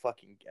said, "Oh,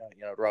 fucking,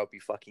 rugby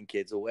fucking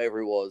kids," or whatever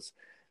it was,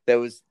 there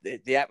was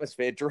the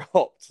atmosphere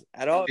dropped,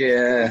 and I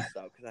was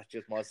stuck, because that's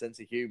just my sense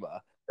of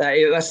humour.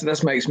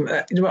 That makes me.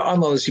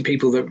 I'm honestly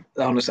people that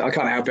honestly I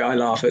can't help it. I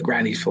laugh at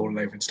grannies falling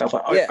over and stuff.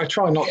 I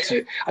try not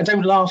to. I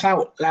don't laugh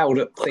out loud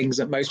at things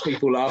that most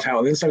people laugh out.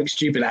 And then something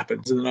stupid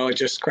happens, and then I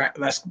just crack.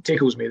 That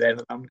tickles me. Then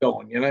and I'm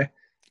gone. You know.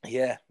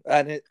 Yeah,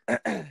 and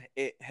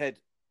it had.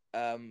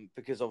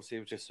 Because obviously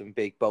it was just some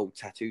big, bold,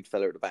 tattooed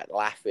fella at the back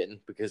laughing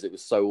because it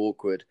was so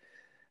awkward.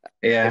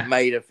 Yeah, it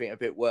made everything a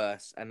bit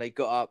worse. And they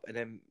got up and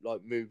then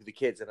like moved the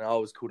kids, and then I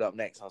was called up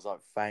next. I was like,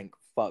 thank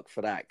fuck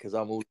for that, because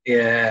I'm all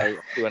yeah.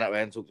 We went up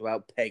there and talked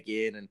about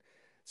pegging and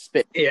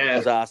spit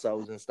people's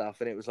assholes and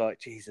stuff, and it was like,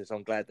 Jesus,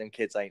 I'm glad them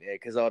kids ain't here,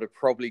 because I'd have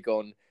probably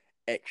gone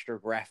extra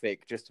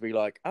graphic just to be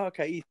like, oh,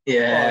 okay,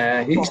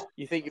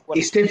 you think you're one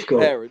it's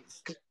difficult.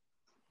 Parents.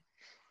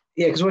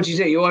 Yeah, because what you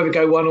do, you either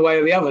go one way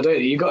or the other, don't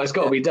you? It's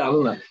got to be done,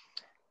 isn't it?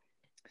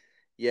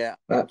 Yeah,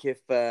 I think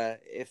if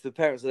the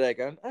parents are there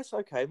going, that's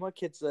okay, my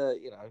kids are,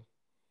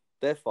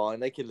 they're fine,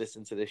 they can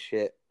listen to this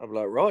shit. I'm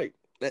like, right,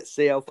 let's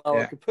see how far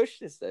I can push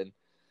this then.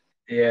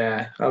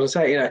 Yeah, I would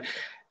say,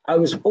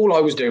 all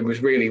I was doing was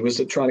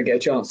trying to get a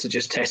chance to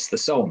just test the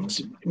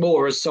songs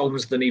more as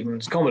songs than even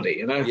as comedy,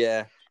 you know.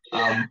 Yeah.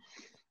 And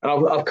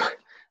I've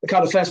the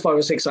kind of first 5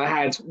 or 6 I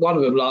had. One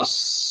of them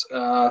lasts.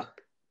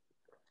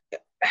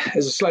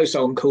 There's a slow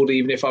song called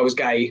 "Even If I Was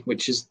Gay,"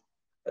 which is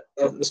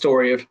the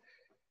story of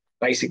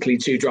basically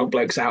 2 drunk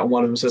blokes out, and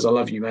one of them says, "I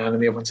love you, man,"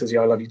 and the other one says,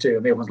 "Yeah, I love you too,"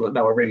 and the other one's like,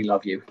 "No, I really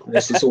love you." And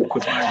there's this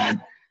awkward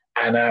moment,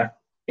 and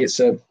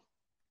it's a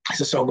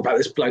song about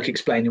this bloke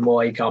explaining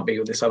why he can't be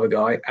with this other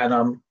guy,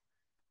 and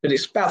but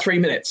it's about 3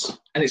 minutes,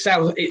 and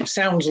it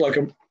sounds like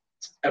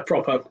a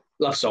proper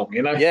love song,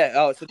 you know? Yeah.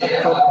 Oh, it's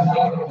another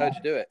problem. How'd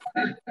you do it?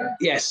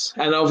 Yes,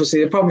 and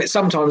obviously the problem is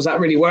sometimes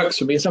that really works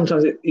for me, and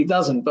sometimes it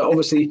doesn't. But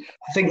obviously,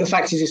 I think the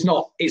fact is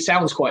it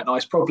sounds quite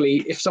nice.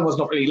 Probably if someone's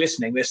not really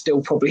listening, they're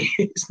still probably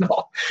it's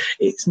not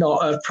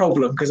a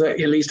problem, because at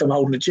least I'm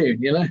holding a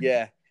tune, you know?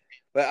 Yeah,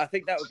 but I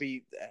think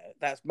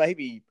that's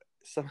maybe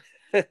some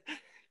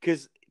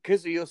because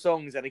of your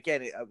songs, and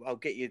again, I'll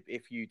get you,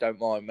 if you don't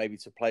mind, maybe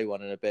to play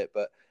one in a bit,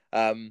 but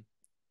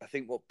I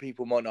think what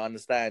people might not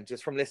understand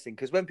just from listening,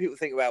 because when people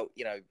think about,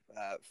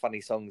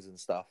 funny songs and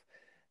stuff,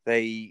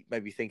 they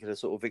maybe think of the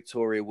sort of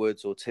Victoria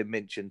Woods or Tim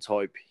Minchin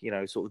type,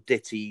 sort of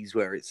ditties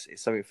where it's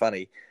something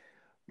funny.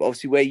 But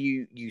obviously where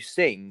you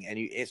sing and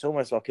it's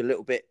almost like a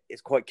little bit,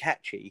 it's quite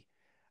catchy.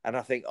 And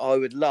I think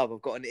I've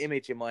got an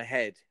image in my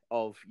head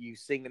of you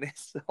singing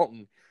this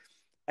song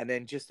and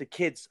then just the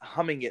kids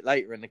humming it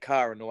later in the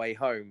car on the way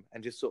home,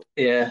 and just sort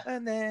of,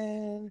 and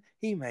then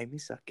he made me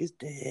suck his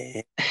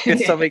dick.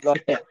 Just something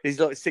like these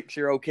like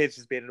 6-year-old kids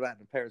just being about,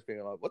 and the parents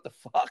being like, what the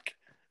fuck?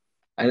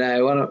 I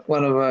know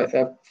one of my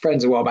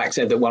friends a while back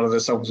said that one of the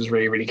songs was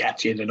really, really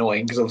catchy and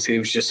annoying, because obviously he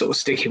was just sort of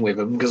sticking with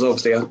them, because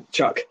obviously I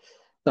chuck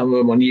some of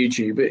them on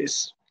YouTube, but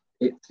it's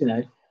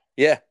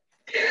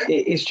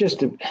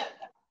just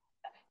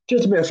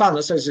a bit of fun.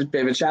 I suppose it's a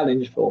bit of a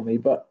challenge for me,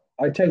 but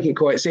I take it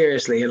quite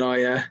seriously, and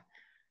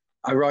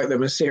I write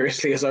them as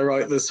seriously as I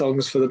write the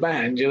songs for the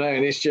band,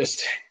 and it's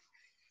just,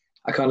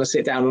 I kind of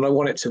sit down and I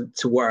want it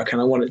to work,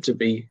 and I want it to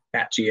be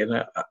catchy, and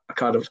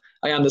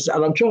I understand,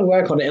 and I'm trying to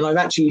work on it, and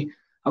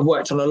I've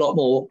worked on a lot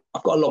more.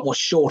 I've got a lot more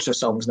shorter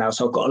songs now,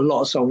 so I've got a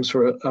lot of songs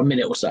for a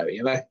minute or so,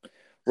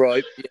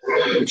 right?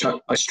 Which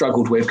I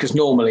struggled with, because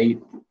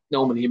normally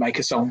you make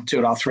a song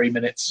 2.5, 3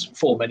 minutes,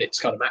 4 minutes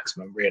kind of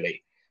maximum,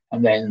 really,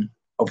 and then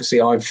obviously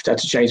I've had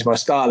to change my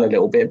style a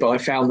little bit. But I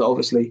found that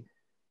obviously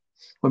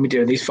when we're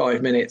doing these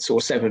 5 minutes or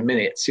 7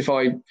 minutes, if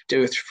I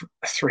do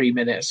a 3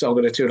 minute song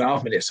and a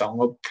 2.5 minute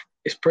song,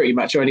 it's pretty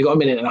much only got a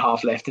minute and a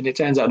half left, and it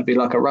turns out to be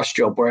like a rush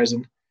job. Whereas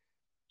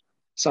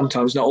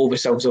sometimes not all the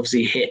songs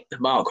obviously hit the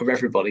mark with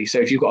everybody. So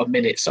if you've got a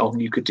minute song,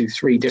 you could do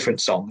 3 different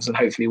songs, and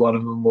hopefully one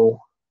of them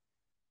will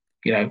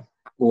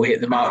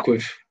hit the mark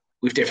with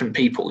different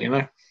people,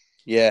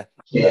 Yeah,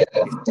 Yeah.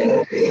 but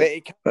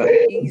it can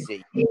be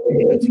easy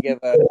to put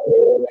together.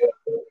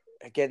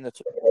 Again, the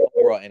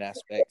songwriting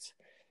aspect.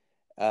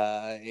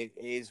 It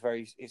is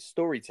it's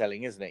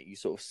storytelling, isn't it? You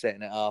sort of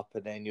setting it up,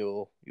 and then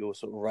you're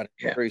sort of running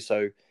through.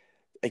 So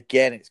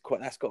again,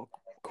 that's got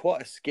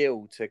quite a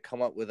skill to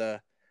come up with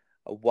a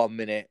 1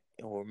 minute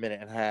or a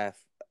minute and a half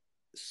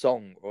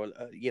song, or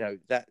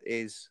that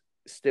is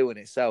still in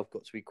itself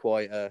got to be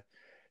quite a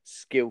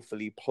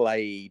skillfully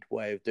played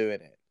way of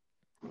doing it.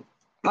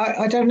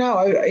 I don't know.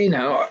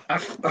 I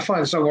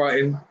find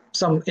songwriting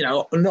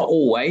not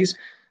always.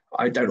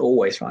 I don't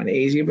always find it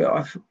easy,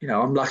 but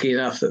I'm lucky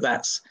enough that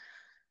that's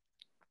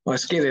my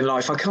skill in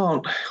life.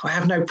 I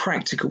have no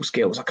practical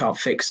skills. I can't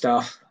fix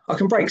stuff. I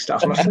can break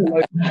stuff. And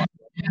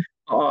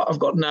I've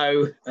got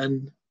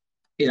and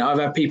I've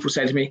had people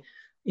say to me,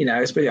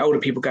 especially older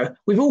people go,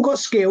 "We've all got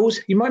skills.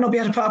 You might not be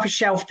able to put up a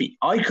shelf, but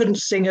I couldn't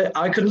sing a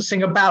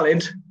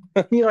ballad."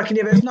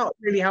 It's not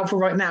really helpful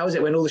right now, is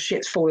it? When all the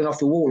shit's falling off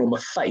the wall on my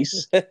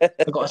face, I've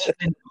got a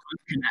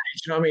looking at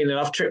it, you know what I mean? And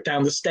I've tripped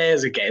down the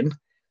stairs again.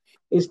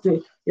 It's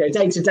the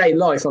day-to-day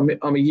life. I'm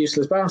a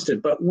useless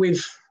bastard, but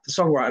with the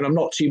songwriting, I'm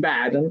not too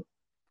bad, and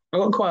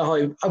I've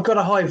got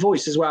a high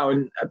voice as well,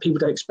 and people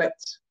don't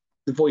expect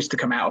the voice to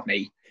come out of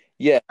me.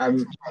 Yeah.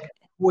 I've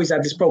always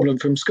had this problem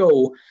from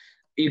school.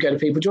 You go to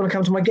people, "Do you want to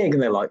come to my gig?"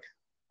 And they're like,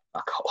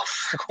 "Fuck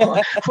off.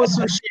 What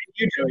sort of shit are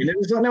you doing?" And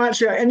it's like, "No,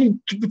 actually,"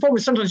 the problem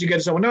is sometimes you go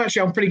to someone, "No,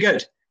 actually, I'm pretty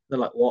good." They're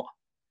like, "What?"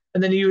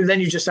 And then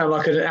you just sound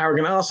like an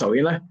arrogant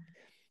arsehole,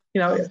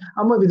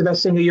 I might be the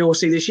best singer you'll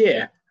see this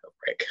year.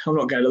 Rick, I'm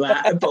not going to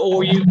that. But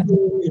or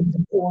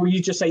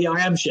you just say, "Yeah,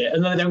 I am shit,"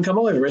 and then they don't come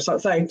over. It's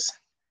like, thanks.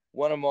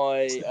 One of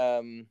my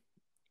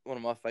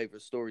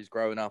favourite stories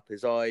growing up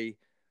is I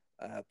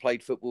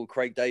played football with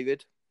Craig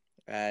David,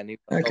 and he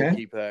was a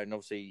goalkeeper, and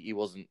obviously he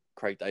wasn't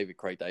Craig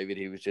David.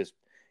 He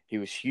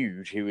was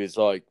huge. He was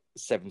like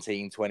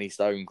 17, 20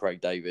 stone,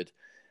 Craig David.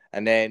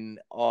 And then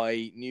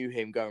I knew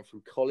him going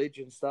through college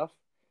and stuff.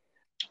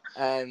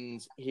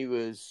 And he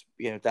was,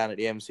 down at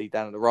the MC,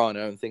 down at the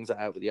Rhino and things like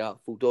that with the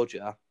Artful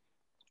Dodger.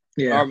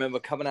 Yeah. I remember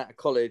coming out of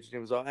college and he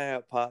was like, "Hey,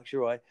 Parks,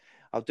 you're right.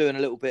 I'm doing a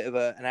little bit of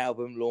an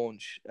album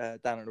launch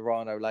down at the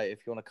Rhino later.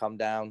 If you want to come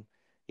down,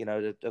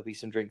 there'll be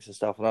some drinks and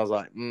stuff." And I was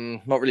like,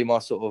 not really my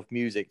sort of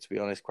music, to be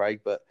honest,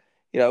 Craig, but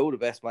all the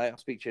best, mate. I'll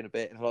speak to you in a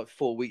bit. And like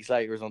 4 weeks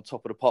later, I was on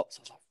Top of the Pops.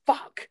 I was like,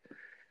 fuck.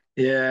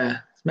 Yeah,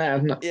 it's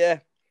mad, isn't it? Yeah,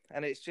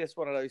 and it's just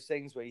one of those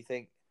things where you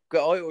think. I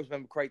always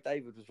remember Craig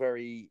David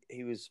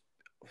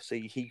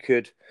he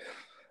could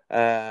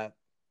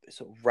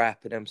sort of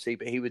rap and MC,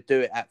 but he would do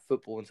it at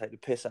football and take the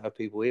piss out of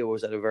people. He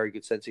always had a very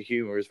good sense of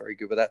humor. Is very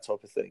good with that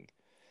type of thing.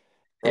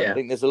 But yeah. I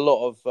think there's a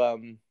lot of.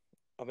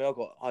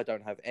 I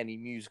don't have any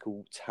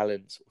musical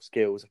talents or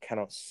skills. I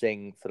cannot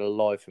sing for the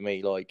life of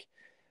me. Like,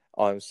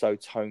 I'm so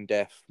tone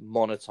deaf,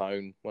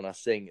 monotone when I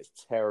sing.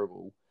 It's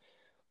terrible.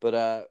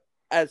 But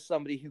as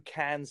somebody who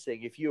can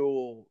sing, if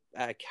you're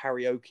at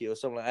karaoke or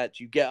something like that,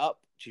 do you get up?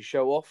 Do you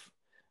show off?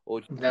 Or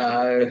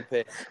no.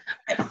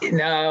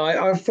 No,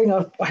 I think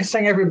I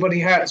sang "Everybody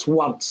Hurts"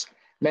 once,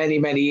 many,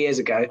 many years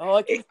ago.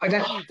 Oh, I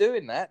don't you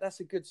doing that. That's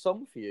a good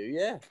song for you,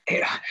 yeah.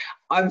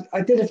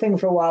 I did a thing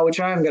for a while, which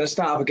I am going to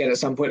start up again at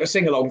some point, a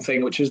sing-along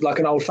thing, which was like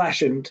an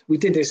old-fashioned. We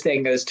did this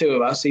thing. There's two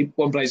of us.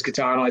 One plays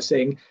guitar and I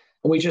sing,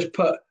 and we just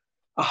put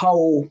a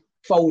whole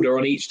folder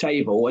on each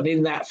table, and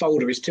in that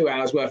folder is 2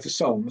 hours worth of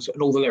songs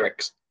and all the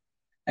lyrics.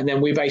 And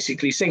then we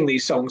basically sing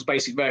these songs,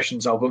 basic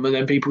versions of them, and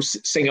then people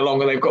sing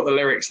along and they've got the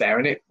lyrics there.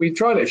 And we've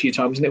tried it a few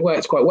times and it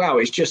works quite well.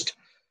 It's just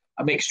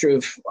a mixture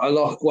of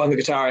one of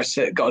the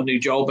guitarists got a new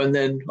job, and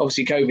then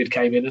obviously COVID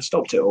came in and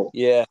stopped it all.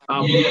 Yeah.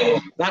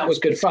 That was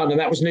good fun, and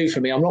that was new for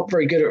me. I'm not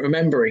very good at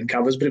remembering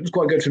covers, but it was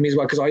quite good for me as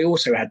well because I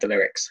also had the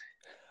lyrics.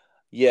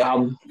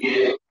 Yeah.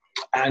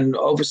 And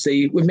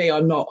obviously with me,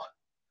 I'm not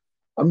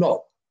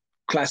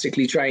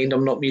classically trained.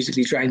 I'm not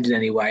musically trained in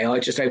any way. I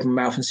just open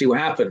my mouth and see what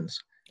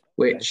happens,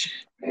 which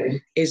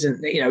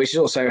isn't, which is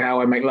also how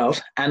I make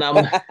love. And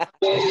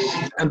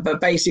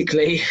but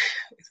basically,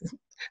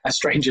 as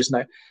strangers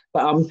know,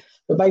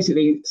 but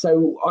basically,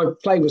 so I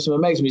played with some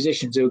amazing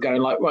musicians who are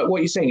going like, "Right, what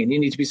are you singing? You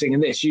need to be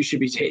singing this. You should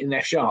be hitting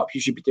F sharp.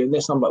 You should be doing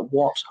this." And I'm like,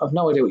 "What? I've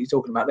no idea what you're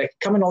talking about. They're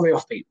coming on the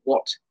offbeat.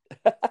 What?"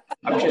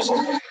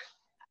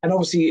 And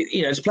obviously,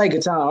 to play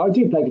guitar, I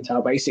do play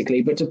guitar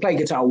basically, but to play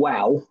guitar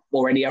well,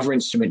 or any other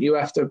instrument, you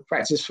have to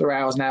practice for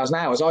hours and hours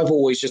and hours. I've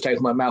always just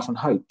opened my mouth and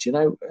hoped,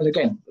 And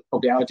again,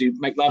 probably how I do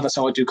make love, that's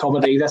how I do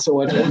comedy, that's how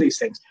I do all these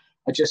things.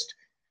 I just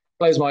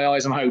close my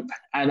eyes and hope.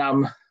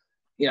 And,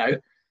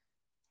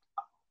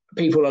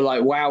 people are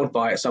like wowed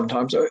by it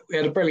sometimes. We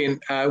had a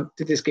brilliant,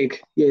 did this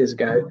gig years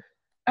ago,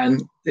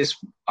 and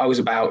I was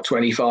about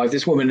 25.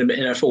 This woman in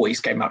her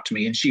 40s came up to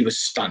me and she was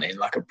stunning,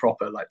 like a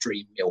proper like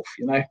dream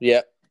MILF,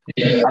 Yeah.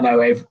 I know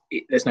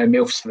there's no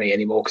MILFs for me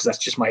anymore because that's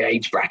just my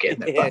age bracket.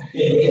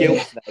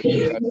 Yeah.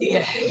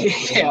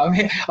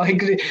 I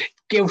think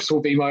GILFs will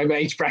be my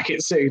age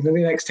bracket soon in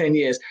the next 10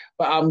 years.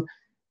 But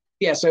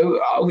so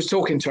I was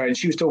talking to her and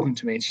she was talking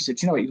to me and she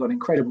said, "You know what, you've got an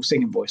incredible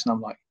singing voice." And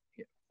I'm like,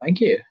 "Yeah,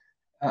 thank you.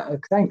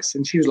 Thanks."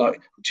 And she was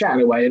like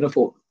chatting away and I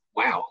thought,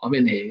 wow, I'm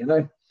in here, you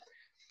know.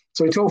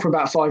 So we talked for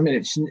about 5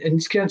 minutes,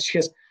 and she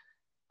goes,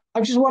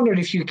 I'm just wondering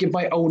if you could give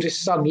my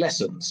oldest son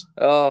lessons.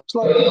 Oh, It's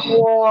like,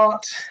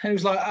 what? And it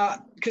was like,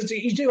 because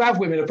you do have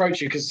women approach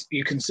you because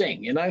you can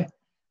sing, you know,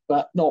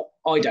 but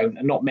I don't,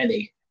 and not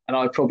many. And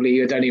I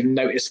probably don't even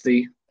notice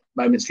the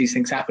moments these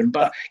things happen.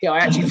 But yeah, I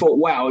actually thought,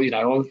 wow, you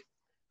know, I'm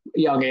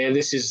young here.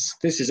 This is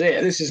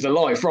it. This is the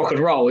life, rock and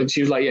roll. And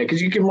she was like, yeah,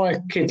 because you give my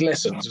kid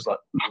lessons. It was like,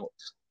 what?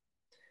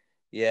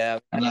 yeah.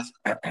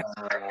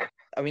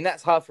 I mean,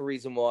 that's half a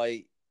reason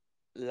why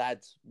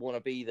lads want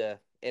to be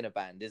in a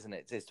band, isn't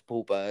it? It's to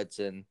pull birds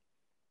and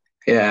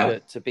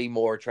to be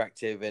more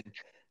attractive and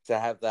to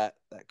have that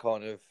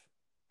kind of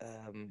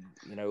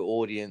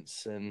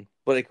audience and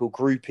what they call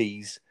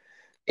groupies.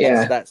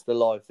 That's the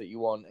life that you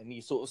want. And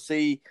you sort of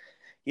see,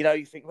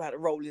 you think about the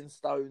Rolling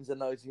Stones and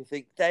those, and you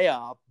think they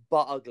are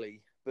but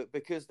ugly, but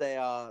because they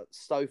are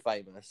so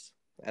famous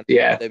and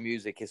their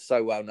music is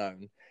so well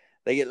known,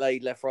 they get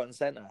laid left, right, and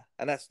centre.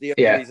 And that's the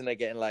only reason they're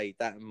getting laid,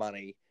 that and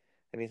money.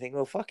 And you think,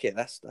 well, fuck it,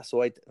 that's the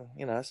way,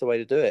 that's the way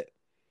to do it.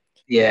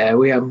 Yeah,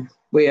 we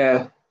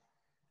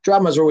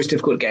drummers are always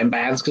difficult to get in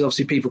bands because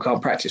obviously people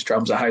can't practice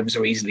drums at home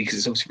so easily because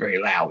it's obviously very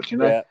loud, you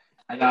know. Yeah.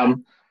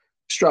 And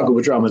struggle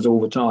with drummers all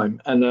the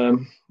time.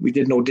 And we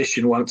did an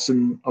audition once,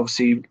 and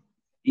obviously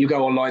you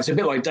go online. It's a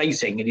bit like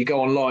dating, and you go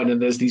online and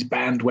there's these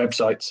banned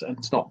websites, and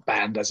it's not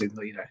banned as in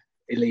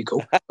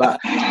illegal, but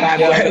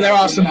there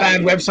are some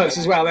banned websites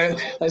as well.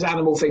 There's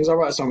animal things. I'll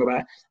write a song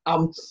about.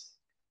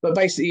 But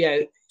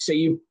basically, so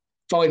you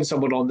find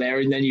someone on there,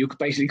 and then you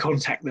basically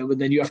contact them,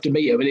 and then you have to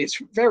meet them, and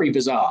it's very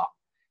bizarre.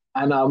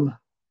 And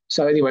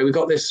so anyway, we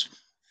got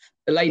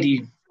a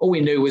lady. All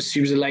we knew was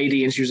she was a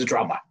lady and she was a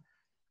drummer.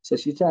 So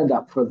she turned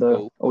up for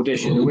the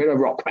audition. We're a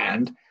rock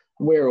band,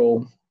 and we're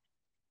all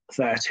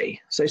 30.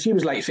 So she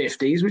was late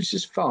 50s, which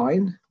is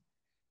fine.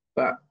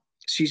 But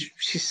she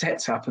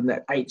sets up, and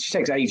she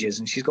takes ages,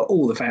 and she's got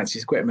all the fancy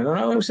equipment. And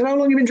I said, how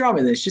long have you been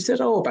drumming this? She said,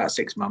 about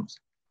 6 months.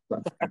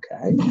 Like,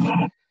 okay,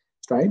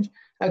 strange.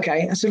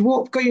 Okay, I said,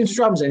 what got you into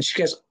drums then? She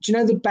goes, do you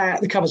know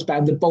the covers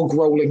band, the Bog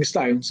Rolling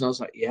Stones? And I was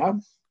like, yeah,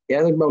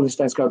 the Rolling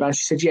Stones cover band.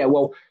 She said, yeah,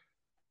 well,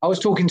 I was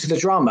talking to the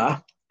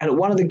drummer, and at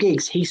one of the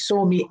gigs, he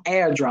saw me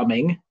air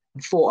drumming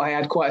and thought I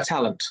had quite a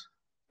talent.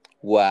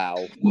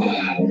 Wow.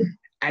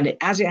 And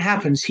as it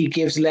happens, he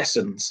gives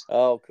lessons.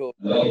 Oh, cool.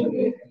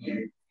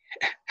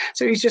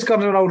 So he's just gone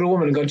to an older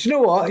woman and gone, do you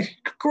know what?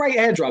 Great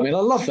air drumming. I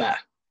love that.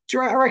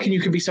 I reckon you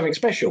could be something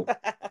special.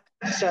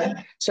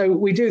 So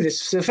we do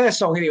this. So the first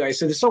song anyway,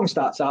 so the song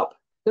starts up.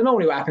 Then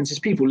normally what happens is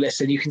people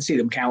listen, you can see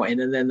them counting,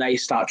 and then they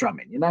start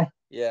drumming, you know?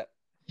 Yeah.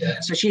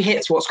 So she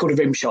hits what's called a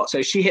rim shot.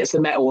 So she hits the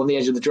metal on the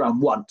edge of the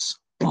drum once.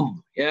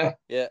 Boom. Yeah?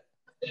 Yeah.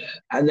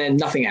 And then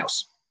nothing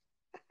else.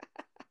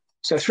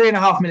 So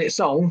 3.5 minute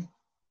song,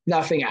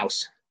 nothing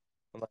else.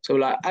 So we're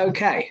like,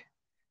 okay.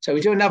 So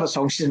we do another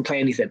song, she doesn't play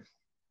anything.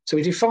 So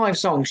we do 5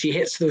 songs, she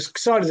hits the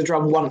side of the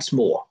drum once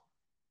more.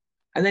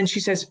 And then she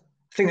says,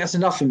 I think that's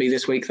enough for me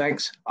this week,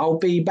 thanks. I'll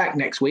be back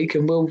next week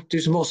and we'll do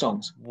some more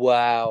songs.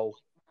 Wow.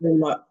 And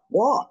we're like,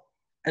 what?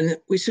 And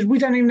we said, we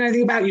don't even know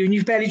anything about you and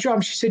you've barely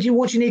drummed. She said,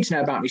 what do you need to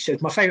know about me? She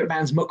said, my favourite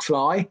band's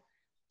McFly.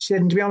 She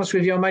said, and to be honest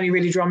with you, I'm only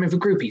really drumming for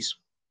groupies.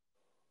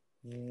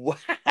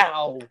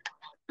 Wow.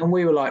 And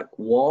we were like,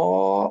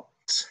 what?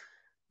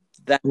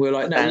 We were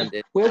like, no,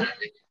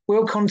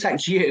 we'll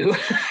contact you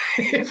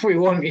if we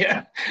want you.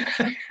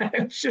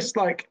 It's just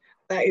like,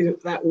 that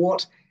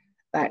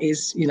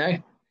is,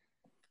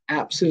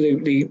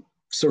 absolutely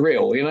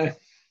surreal,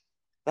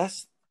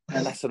 That's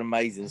an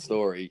amazing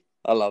story.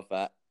 I love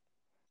that.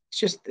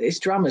 It's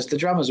drummers. The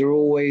drummers are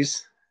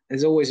always,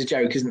 there's always a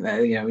joke, isn't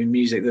there? In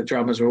music, the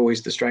drummers are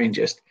always the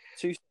strangest.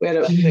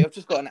 I've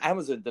just got an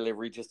Amazon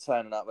delivery just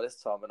turning up at this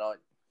time of night.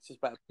 It's just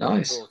about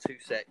nice. 2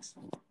 secs.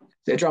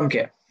 Is it a drum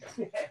kit?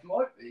 Yeah, it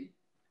might be.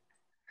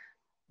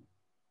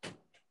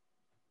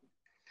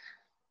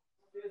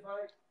 Cheers,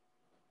 mate.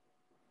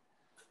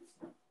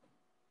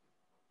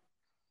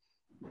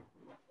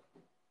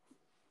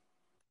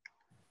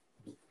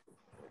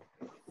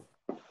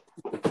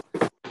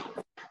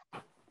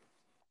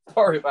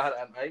 Sorry about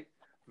that, mate.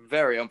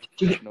 Very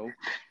unprofessional. Do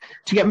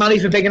you get money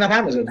for picking up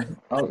Amazon?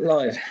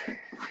 Live.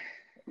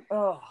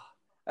 Oh,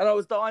 and I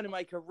was dying to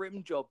make a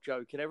rim job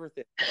joke and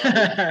everything.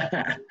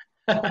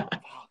 Fuck,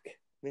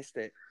 missed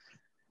it.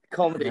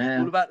 Comedy,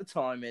 all about the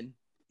timing.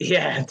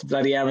 Yeah, it's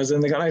bloody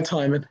Amazon. They got no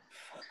timing.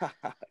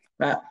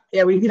 But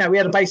yeah, we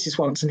had a bassist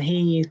once, and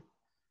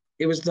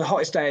it was the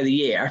hottest day of the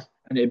year,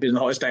 and it had been the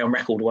hottest day on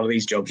record. One of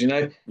these jobs,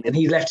 and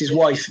he left his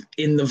wife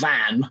in the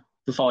van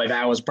for 5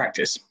 hours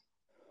practice.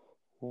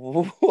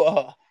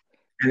 What?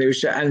 And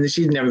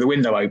she didn't have the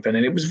window open,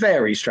 and it was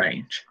very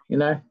strange,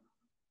 And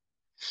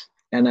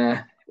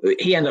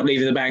he ended up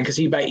leaving the band because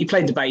he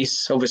played the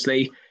bass,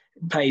 obviously,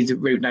 played the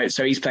root notes,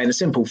 so he's playing a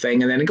simple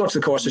thing, and then he got to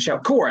the chorus to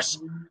shout chorus,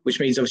 which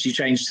means obviously you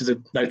change to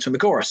the notes from the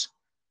chorus.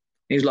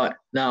 He was like,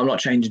 no, I'm not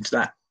changing to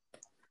that.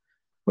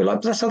 We're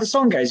like, that's how the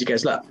song goes. He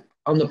goes, look,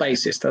 I'm the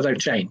bassist, I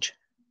don't change.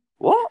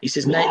 What? He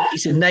says,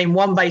 name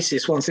one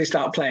bassist once they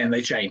start playing,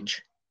 they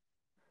change.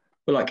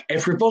 We're like,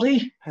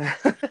 everybody?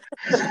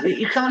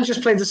 You can't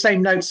just play the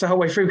same notes the whole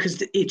way through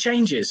because it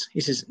changes.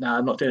 He says, no,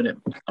 I'm not doing it.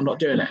 I'm not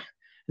doing it.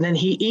 And then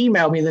he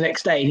emailed me the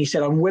next day and he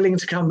said, I'm willing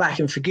to come back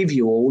and forgive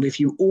you all if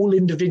you all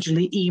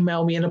individually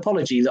email me an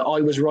apology that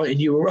I was right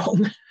and you were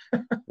wrong.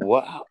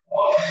 Wow.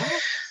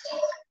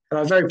 And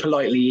I very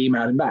politely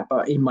emailed him back,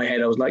 but in my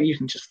head I was like, you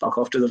can just fuck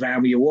off to the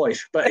van with your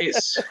wife. But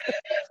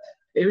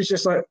it was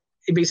just like,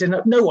 he said,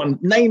 no one,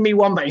 name me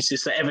one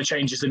bassist that ever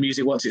changes the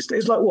music once it's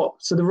like, what?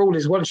 So the rule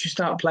is once you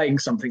start playing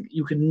something,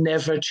 you can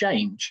never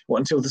change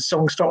until the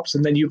song stops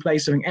and then you play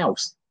something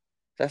else.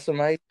 That's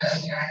amazing.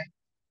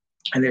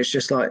 And it's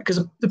just like,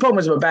 because the problem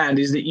with a band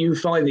is that you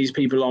find these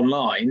people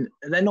online,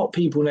 and they're not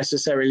people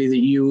necessarily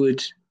that you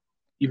would,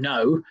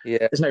 Yeah.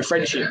 There's no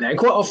friendship there.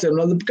 Quite often,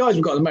 the guys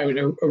we've got at the moment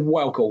are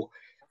well cool,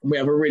 and we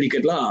have a really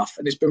good laugh,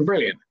 and it's been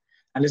brilliant.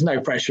 And there's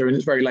no pressure, and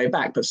it's very laid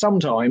back. But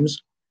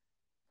sometimes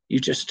you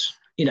just,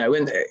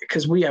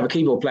 because we have a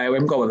keyboard player, we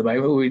haven't got one at the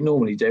moment, what we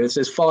normally do is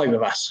there's 5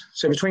 of us.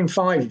 So between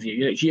 5 of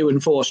you, it's you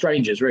and 4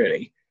 strangers,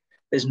 really.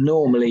 There's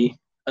normally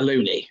a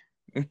loony.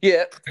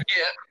 Yeah.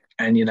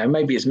 And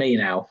maybe it's me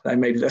now.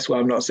 And maybe that's why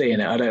I'm not seeing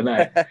it. I don't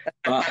know.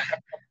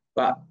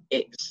 but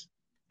it's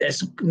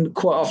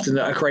quite often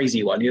a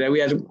crazy one. We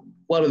had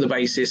one of the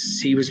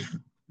bassists. He was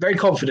very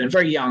confident,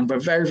 very young,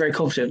 but very, very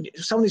confident.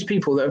 Some of these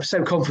people that are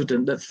so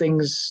confident that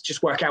things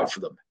just work out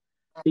for them.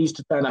 He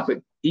turned up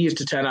at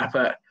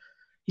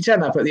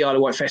the Isle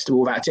of Wight Festival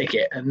without a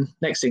ticket, and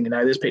next thing you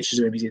know, there's pictures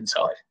of him. He's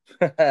inside.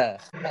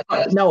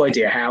 No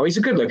idea how. He's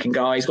a good-looking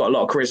guy. He's got a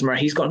lot of charisma.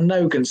 He's got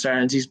no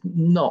concerns. He's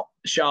not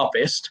the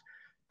sharpest.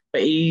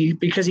 But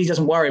because he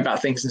doesn't worry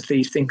about things and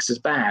he thinks it's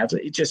bad,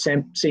 it just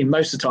seemed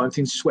most of the time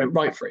things just went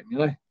right for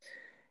him,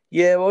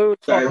 Yeah, well, I always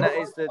find that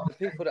is the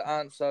people that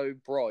aren't so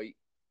bright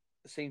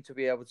seem to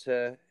be able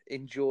to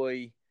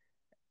enjoy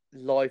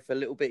life a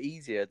little bit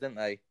easier, don't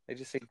they? They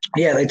just seem...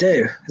 Yeah, they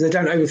do. They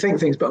don't overthink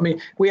things. But I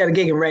mean, we had a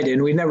gig in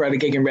Reading. We'd never had a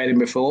gig in Reading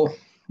before.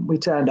 We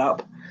turned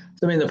up.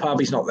 I'm in the pub.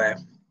 He's not there.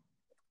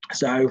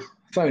 So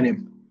phone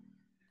him.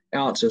 He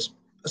answers.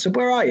 I said,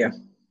 "Where are you?"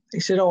 He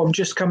said, "Oh, I'm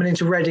just coming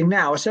into Reading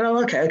now." I said,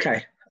 "Oh, okay."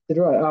 I said,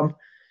 "Right.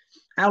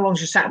 How long's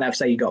your sat nav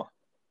say you got?"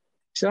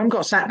 He said, "I haven't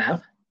got a sat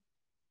nav."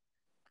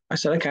 I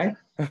said, "Okay."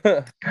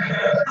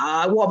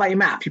 What about your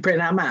map? You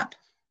printing out a map?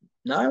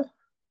 No.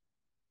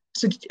 I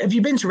said, "Have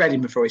you been to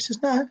Reading before?" He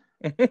says, "No."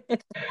 I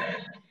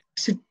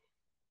said,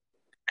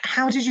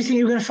 "How did you think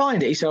you were going to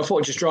find it?" He said, "I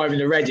thought just driving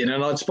to Reading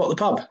and I'd spot the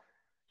pub."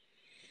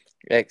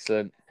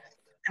 Excellent.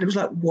 And it was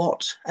like,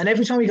 what? And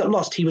every time he got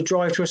lost, he would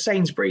drive to a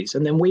Sainsbury's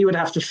and then we would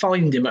have to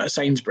find him at a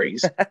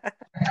Sainsbury's.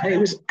 And it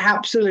was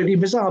absolutely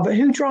bizarre. But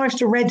who drives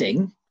to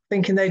Reading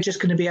thinking they're just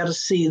going to be able to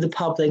see the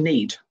pub they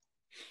need?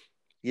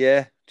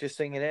 Yeah, just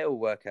thinking it'll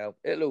work out.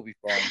 It'll all be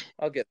fine.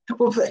 I'll get it.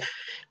 Well, but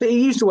it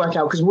used to work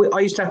out because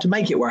I used to have to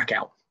make it work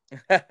out.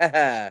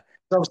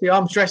 Obviously,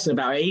 I'm stressing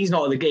about it. He's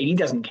not at the gig. He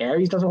doesn't care.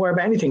 He doesn't worry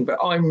about anything. But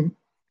I'm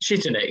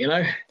shitting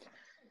it,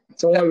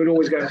 So I would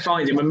always go and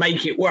find him and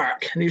make it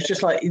work. And he was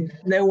just like,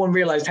 no one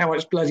realised how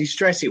much bloody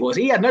stress it was.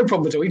 He had no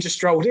problem at all. He just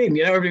strolled in,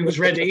 everything was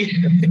ready.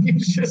 He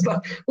was just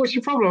like, "What's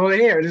your problem over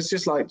here?" And it's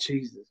just like,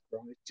 Jesus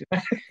Christ.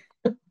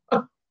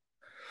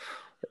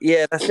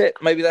 Yeah, that's it.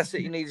 Maybe that's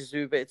it. He needs to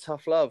do a bit of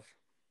tough love.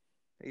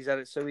 He's had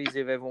it so easy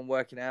of everyone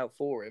working it out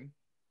for him.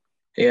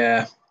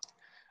 Yeah.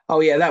 Oh,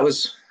 yeah, that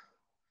was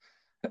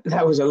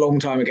a long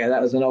time ago.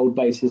 That was an old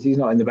bassist. He's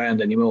not in the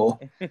band anymore.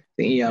 I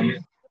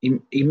think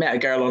he met a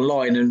girl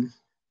online and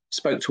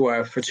spoke to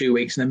her for 2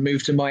 weeks and then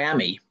moved to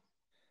Miami.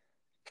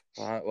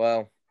 Right,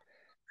 well.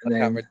 And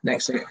then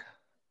next thing,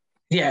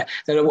 then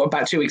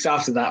about 2 weeks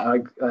after that,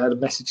 I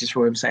had messages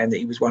from him saying that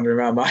he was wandering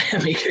around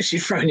Miami because she'd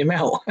thrown him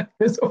out.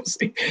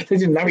 Obviously, they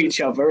didn't know each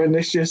other, and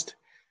it's just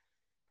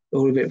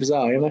all a bit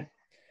bizarre,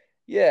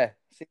 Yeah.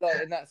 See, like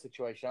in that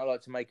situation, I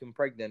like to make them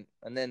pregnant,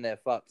 and then they're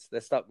fucked.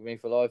 They're stuck with me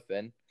for life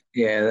then.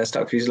 Yeah, they're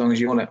stuck with you as long as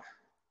you want it.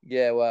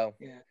 Yeah, well,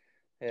 yeah,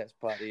 it's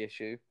part of the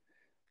issue.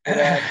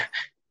 But,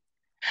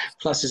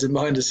 pluses and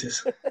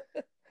minuses.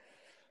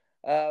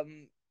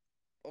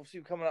 Obviously,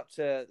 we're coming up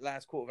to the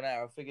last quarter of an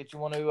hour. I figured you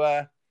want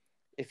to,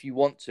 if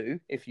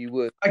you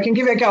would. I can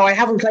give it a go. I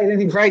haven't played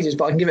anything for ages,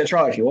 but I can give it a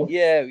try if you want.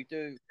 Yeah, we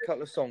do a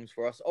couple of songs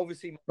for us.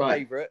 Obviously, my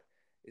favourite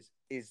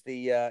is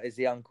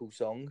the Uncle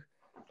song,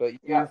 but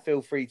you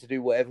feel free to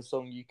do whatever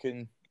song you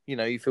can,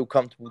 you feel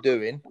comfortable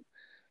doing.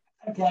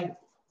 Okay.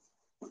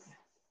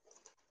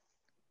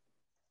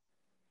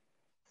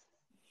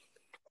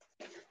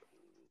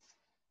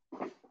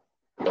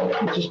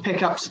 Just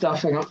pick up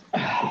stuff. Hang on.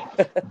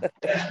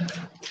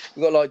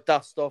 We've got like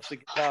dust off the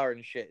guitar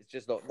and shit. It's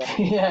just not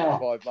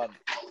 5 months.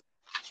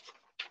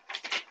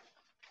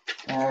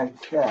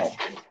 Okay.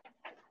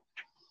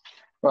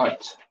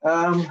 Right.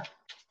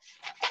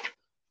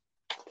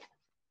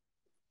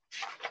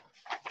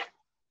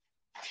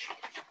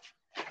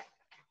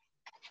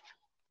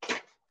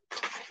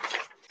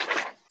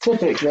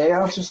 Typically,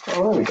 I'll just...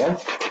 Oh, there we go.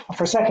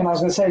 For a second, I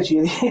was going to say to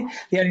you,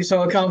 the only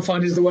song I can't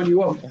find is the one you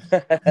want.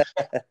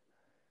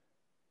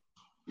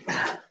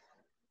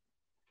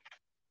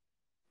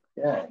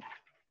 Yeah.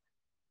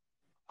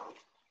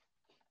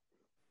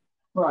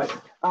 Right.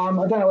 I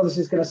don't know what this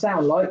is going to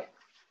sound like,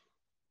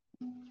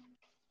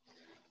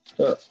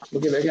 but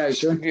we'll give it a go,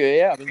 shall we?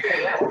 Yeah, I mean,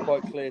 it's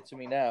quite clear to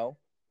me now.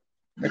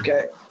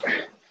 Okay.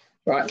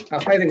 Right. I'll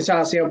play the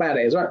guitar, see how bad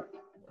it is, right?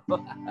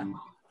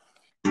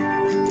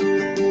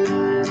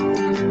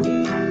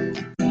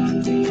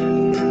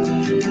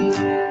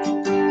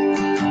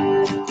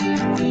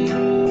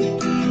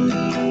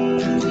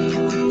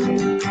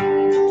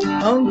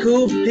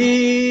 Uncle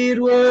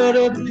Pete would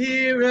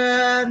appear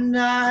at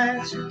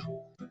night.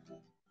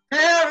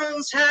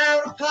 Parents had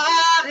a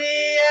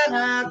party and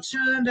I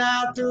turned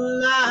out the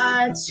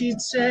lights.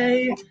 He'd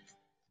say,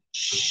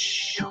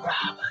 "Shh,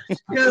 Robert,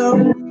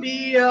 gonna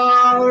be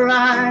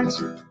alright."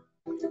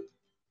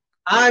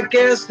 I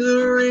guess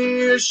the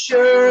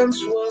reassurance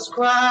was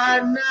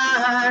quite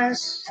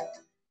nice.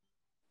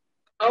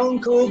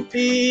 Uncle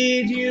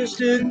Pete used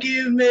to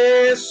give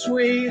me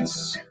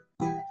sweets,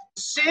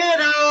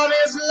 sit on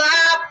his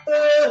lap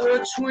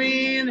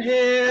between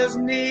his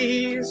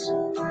knees.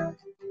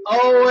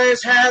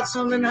 Always had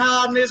something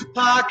hot in his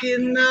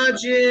pocket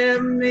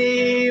nudging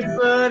me,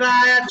 but I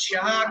had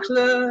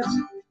chocolate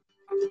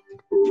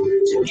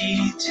to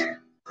eat.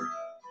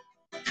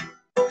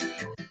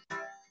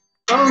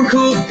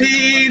 Uncle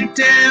Pete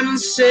didn't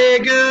say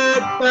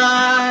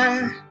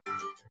goodbye.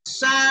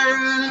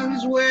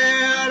 Sirens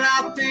wailed,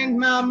 I think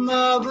my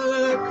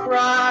mother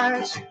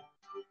cried.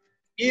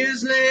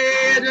 Years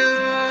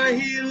later,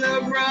 he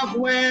looked rough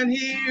when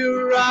he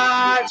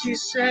arrived. He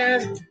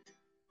said,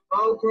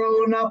 "All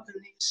grown up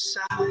in these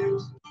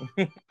sides."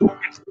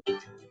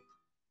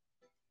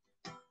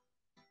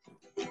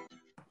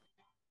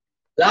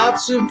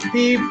 Lots of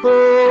people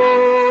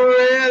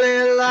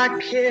really like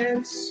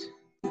kids,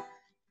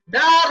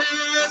 not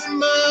as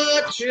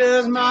much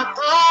as my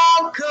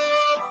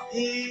Uncle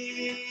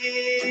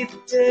Pete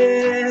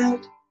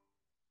did.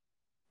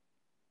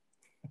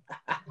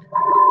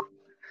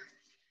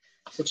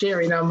 It's a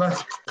cheery number.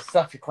 It's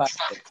such a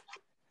classic.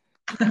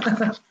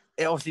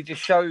 It obviously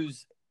just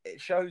shows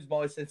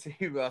my sense of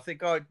humor. I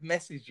think I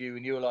messaged you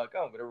and you were like,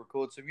 "Oh, I'm going to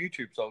record some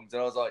YouTube songs,"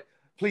 and I was like,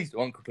 "Please do,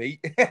 Uncle Pete."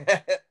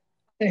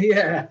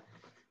 Yeah.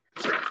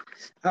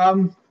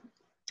 I've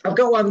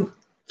got one.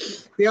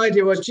 The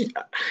idea was just,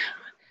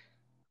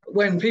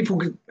 when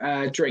people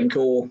drink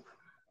or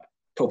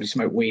probably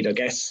smoke weed, I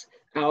guess,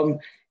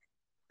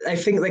 they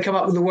think they come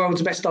up with the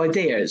world's best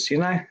ideas, you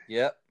know?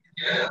 Yeah.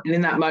 And in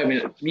that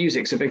moment,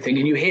 music's a big thing,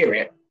 and you hear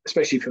it,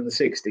 especially from the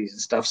 60s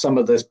and stuff, some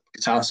of the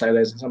guitar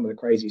solos and some of the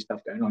crazy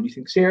stuff going on. You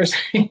think,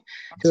 seriously?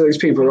 Because those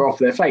people are off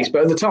their face.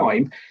 But at the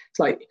time, it's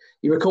like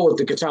you record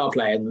the guitar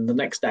player, and then the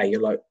next day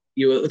you're like,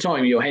 at the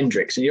time you're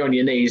Hendrix and you're on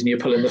your knees and you're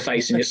pulling the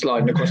face and you're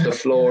sliding across the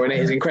floor and it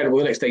is incredible.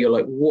 The next day you're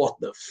like, what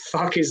the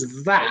fuck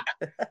is that?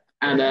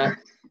 And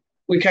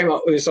we came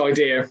up with this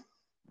idea,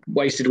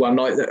 wasted one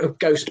night, of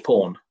ghost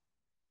porn.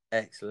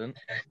 Excellent.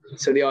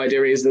 So the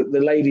idea is that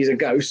the ladies are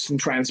ghosts and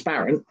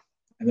transparent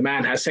and the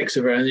man has sex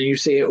with her and then you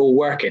see it all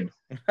working.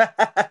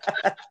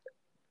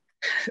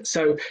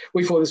 So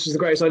we thought this was the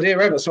greatest idea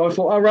ever. So I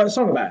thought I'll write a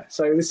song about it.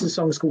 So this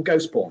song is called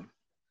Ghost Porn.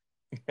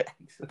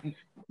 Excellent.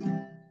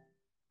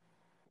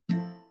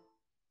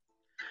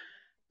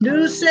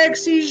 New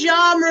sexy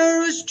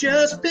genre has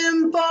just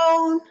been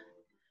born.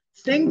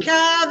 Think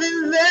I've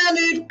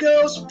invented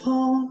ghost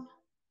porn.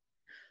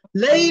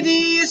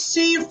 Lady, you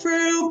see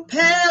through,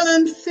 pale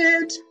and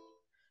fit,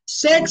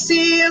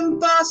 sexy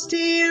and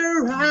busty,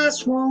 your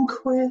eyes won't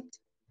quit.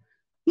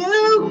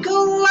 You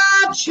can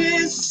watch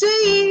his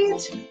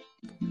seat,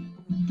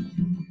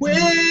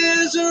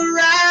 whiz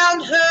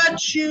around her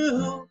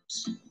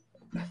tubes,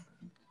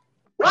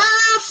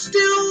 while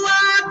still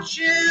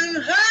watching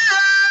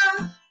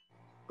her.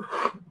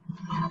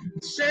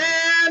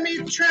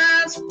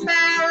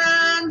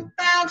 Semi-transparent,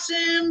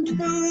 bouncing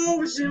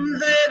boobs,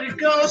 invaded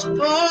ghost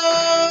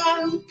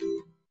porn.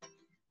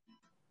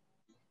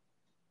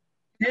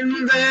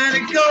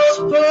 Invaded ghost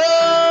porn.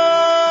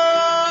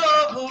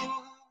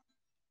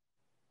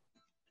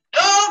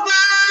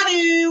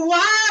 Nobody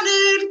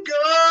wanted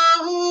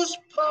ghost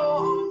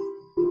porn.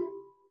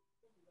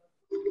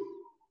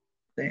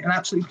 An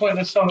absolutely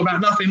pointless song about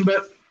nothing,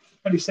 but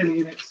pretty silly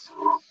in its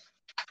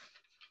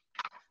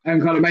own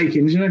kind of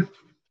makings, you know.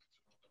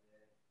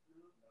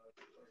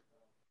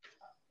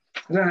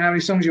 I don't know how many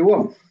songs you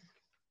want.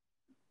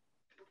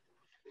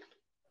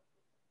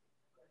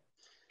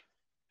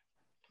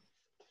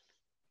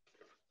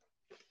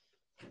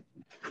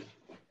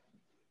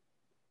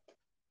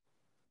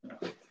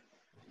 Do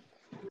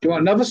you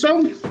want another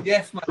song?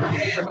 Yes, mate.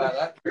 Sorry about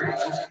that.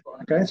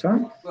 Okay, that's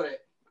fine. Got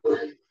it.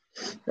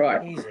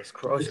 Right. Jesus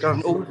Christ,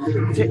 going all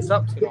tits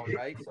up tonight,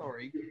 mate.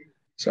 Sorry.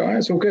 It's all right,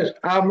 it's all good.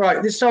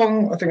 Right, this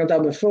song I think I've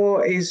done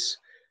before is,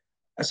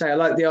 I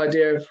like the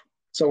idea of,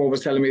 someone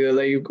was telling me that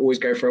they always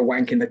go for a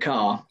wank in the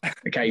car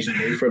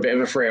occasionally for a bit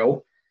of a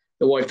thrill.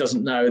 The wife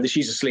doesn't know that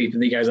she's asleep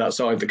and he goes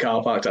outside the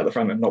car, parked out the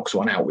front and knocks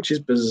one out, which is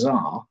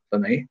bizarre for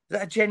me. Is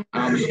that a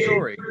genuine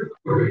story?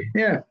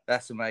 Yeah.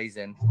 That's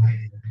amazing.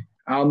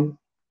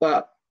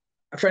 But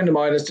a friend of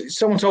mine,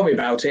 someone told me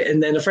about it,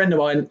 and then a friend of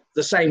mine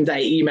the same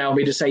day emailed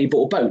me to say he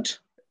bought a boat.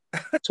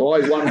 So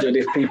I wondered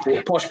if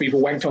posh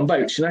people wanked on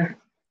boats, you know.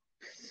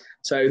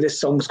 So this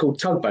song's called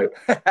Tugboat.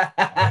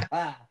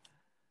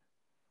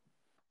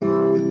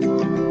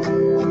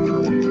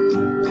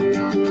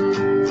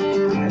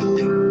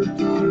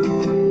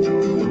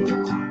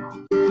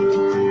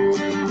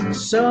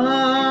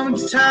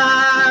 Sometimes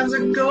I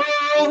go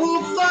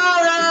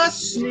for a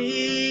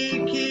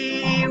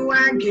sneaky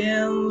wank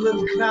in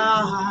the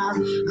car.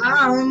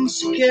 I'm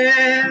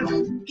scared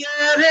of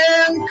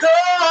getting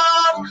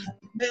caught.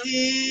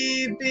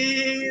 Maybe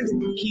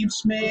it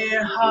keeps me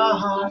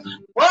hard.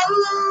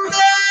 One day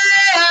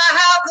I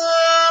have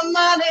the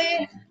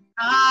money,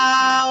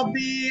 I'll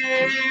be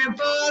able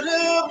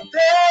to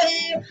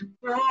pay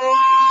for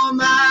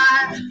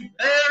my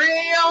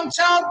very own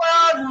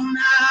tugboat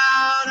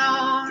out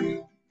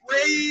on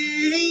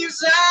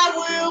waves I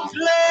will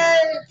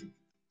play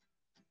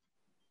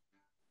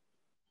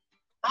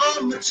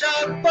on the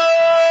tugboat,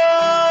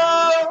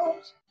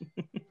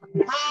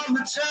 on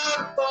the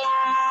tugboat,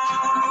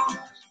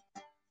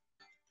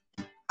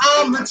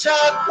 on the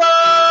tugboat.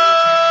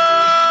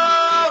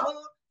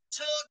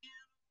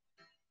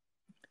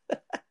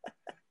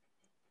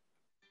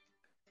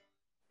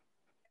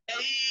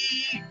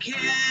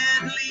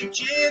 Achingly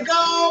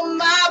jiggle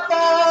my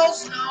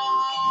balls,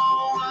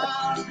 no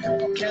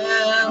one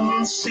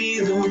can see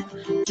the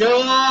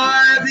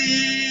joy,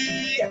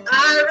 the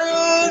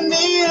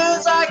irony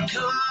as I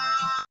come.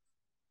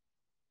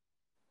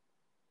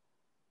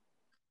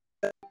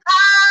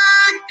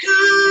 I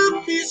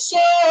could be so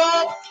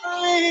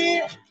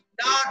free,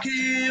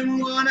 knocking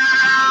one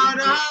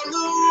out on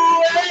the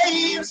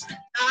waves,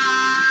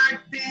 like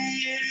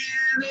being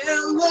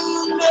in the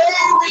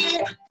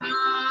Navy.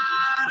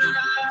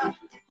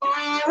 A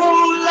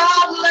whole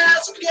lot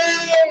less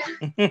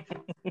gay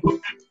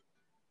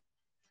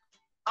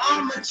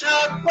on the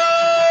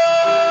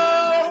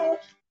tugboat,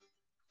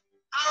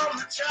 on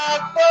the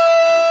tugboat,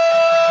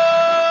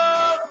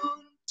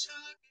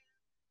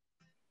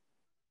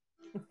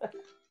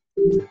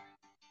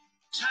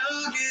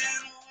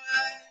 tugging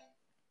away.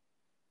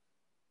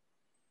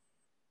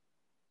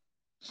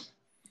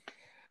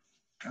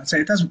 I'd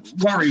say it does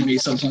worry me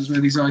sometimes where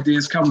these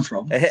ideas come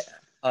from.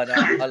 I know,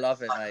 I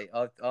love it, mate.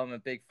 I'm a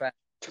big fan.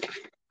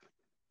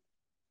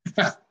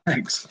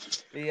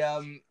 Thanks.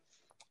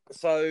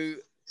 So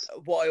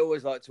what I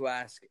always like to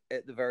ask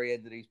at the very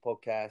end of these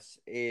podcasts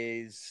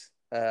is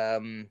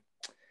there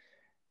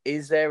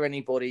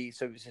anybody,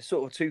 so it's a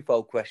sort of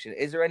twofold question.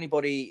 Is there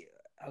anybody,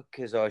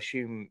 because I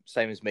assume,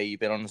 same as me, you've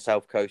been on the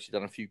South Coast, you've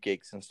done a few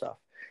gigs and stuff.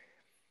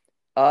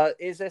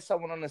 Is there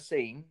someone on the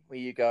scene where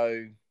you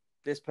go,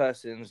 this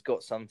person's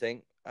got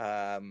something,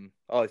 I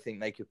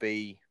think they could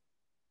be,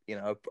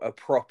 a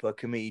proper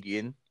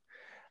comedian?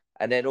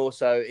 And then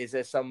also, is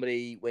there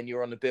somebody when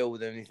you're on the bill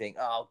with them and you think,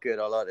 oh, good,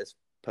 I like this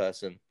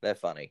person, they're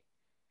funny?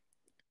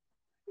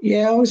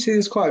 Yeah, obviously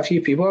there's quite a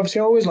few people. Obviously,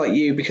 I always like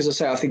you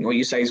because I think what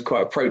you say is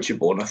quite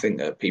approachable, and I think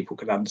that people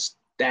can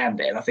understand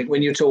it. And I think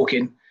when you're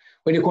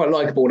quite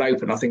likable and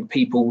open, I think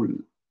people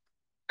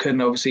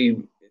can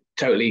obviously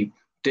totally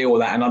deal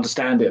with that and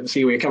understand it and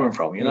see where you're coming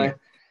from, you know?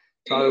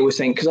 So I always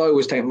think, because I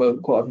always quite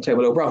often take my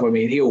little brother with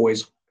me, and he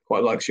always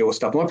quite likes your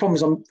stuff. My problem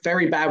is I'm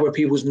very bad with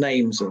people's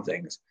names and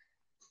things.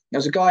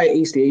 There's a guy at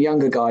Eastleigh, a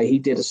younger guy, he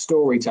did a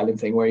storytelling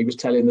thing where he was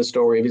telling the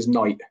story of his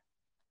night.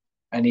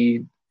 And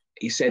he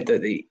said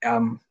that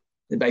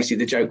basically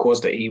the joke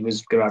was that he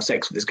was going to have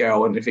sex with this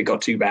girl, and if it got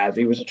too bad,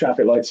 it was a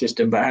traffic light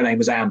system, but her name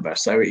was Amber.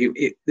 So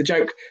the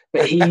joke,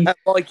 but he...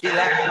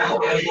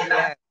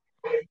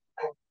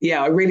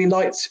 Yeah, I really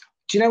liked...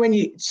 Do you know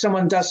when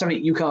someone does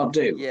something you can't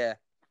do? Yeah.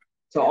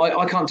 So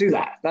I can't do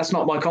that. That's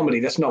not my comedy.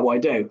 That's not what I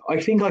do.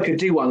 I think I could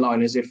do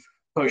one-liners if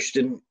pushed,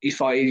 and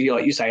if I,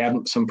 like you say,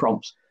 had some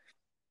prompts.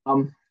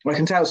 I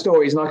can tell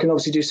stories and I can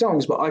obviously do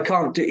songs, but I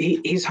can't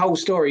do. His whole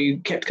story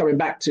kept coming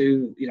back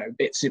to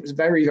bits. It was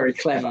very, very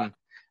clever.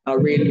 I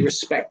really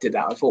respected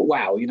that. I thought,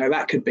 wow,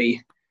 that could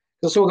be.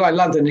 I saw a guy in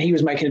London and he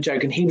was making a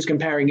joke and he was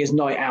comparing his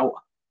night out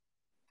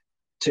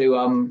to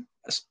a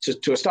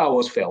Star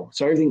Wars film.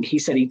 So everything he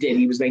said he did,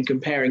 he was then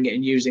comparing it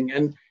and using.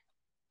 And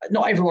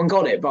not everyone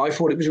got it, but I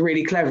thought it was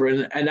really clever.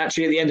 And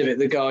actually, at the end of it,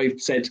 the guy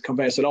said,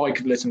 "Oh, I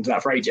could listen to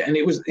that for ages." And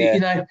it was,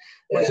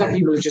 some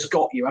people have just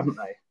got you, haven't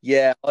they?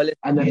 Yeah, I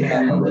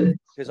listen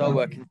because I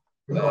work in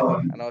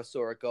and I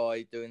saw a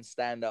guy doing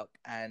stand up,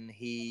 and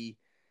he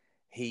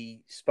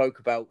spoke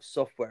about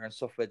software and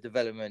software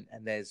development,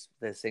 and there's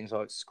things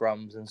like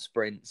scrums and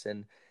sprints,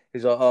 and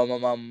he's like, "Oh, my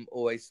mum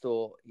always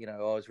thought I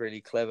was really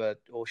clever,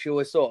 or she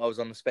always thought I was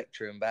on the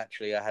spectrum, but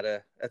actually I had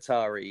a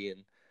Atari,"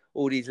 and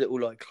all these little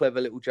like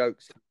clever little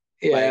jokes.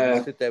 Yeah,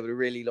 he stood there with a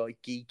really like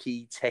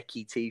geeky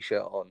techie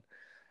t-shirt on,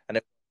 and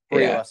there were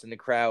three of us in the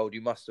crowd.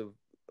 You must have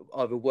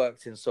either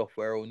worked in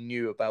software or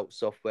knew about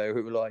software,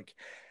 who were like,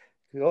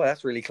 "Oh,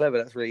 that's really clever.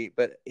 That's really,"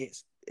 but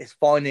it's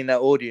finding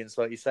that audience,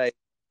 like you say,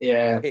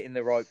 hitting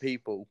the right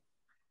people.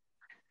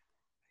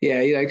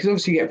 Yeah, because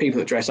obviously you get people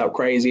that dress up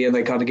crazy and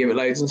they kind of give it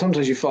loads, and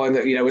sometimes you find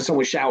that when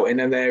someone's shouting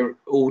and they're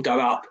all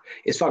done up,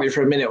 it's funny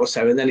for a minute or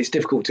so, and then it's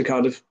difficult to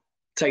kind of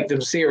take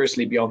them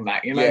seriously beyond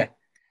that, because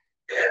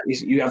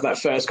you have that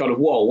first kind of,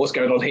 whoa, what's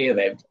going on here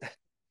then?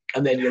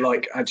 And then you're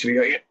like,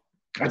 actually,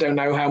 I don't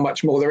know how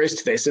much more there is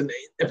to this. And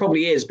there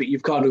probably is, but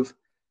you've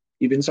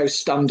been so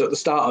stunned at the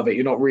start of it,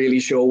 you're not really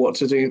sure what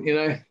to do, you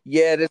know?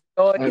 Yeah, there's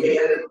a guy,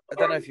 I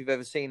don't know if you've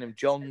ever seen him,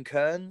 John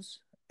Kearns.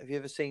 Have you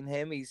ever seen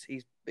him? He's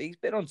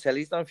been on telly.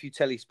 He's done a few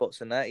telly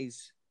spots and that.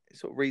 He's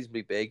sort of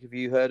reasonably big. Have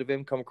you heard of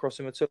him? Come across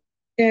him at all?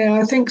 Yeah,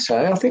 I think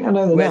so. I think I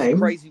know the Wears a name.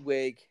 crazy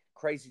wig,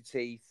 crazy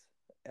teeth.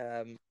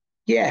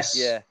 Yes.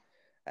 Yeah,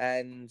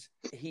 and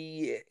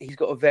he's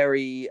got a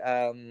very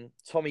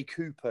Tommy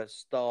Cooper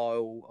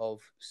style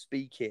of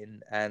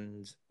speaking,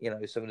 and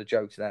some of the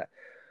jokes and that.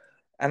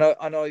 And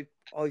I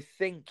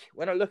think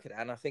when I look at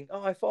that, and I think,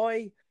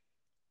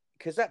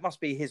 because that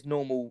must be his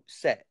normal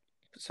set,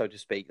 so to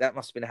speak. That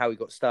must have been how he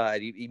got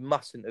started. He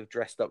mustn't have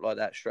dressed up like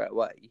that straight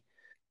away.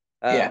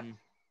 Yeah.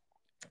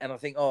 And I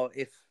think,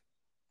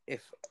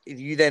 if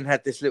you then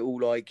had this little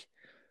like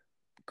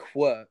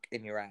quirk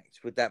in your act,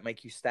 would that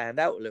make you stand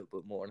out a little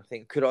bit more? And I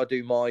think, could I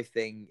do my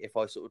thing if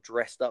I sort of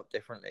dressed up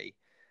differently?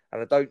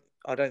 And I don't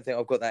think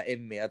I've got that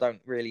in me. I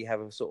don't really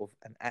have a sort of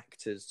an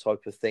actor's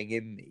type of thing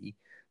in me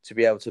to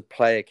be able to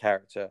play a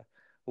character.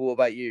 But what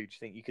about you? Do you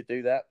think you could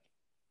do that?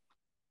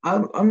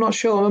 I'm not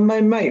sure.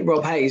 My mate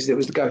Rob Hayes, that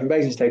was the guy from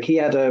Basingstoke, he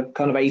had a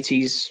kind of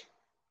 80s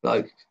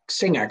like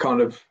singer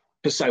kind of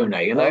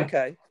persona, you know.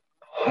 Okay.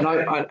 And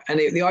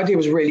the idea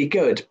was really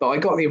good, but I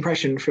got the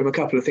impression from a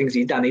couple of things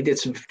he'd done. He did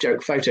some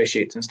joke photo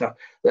shoots and stuff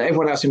that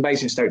everyone else in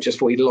Basingstoke just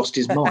thought he'd lost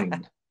his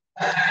mind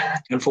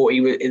and thought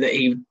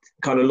he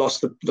kind of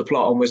lost the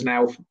plot and was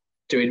now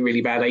doing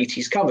really bad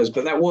 80s covers.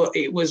 But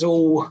it was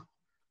all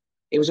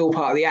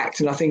part of the act,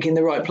 and I think in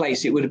the right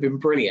place it would have been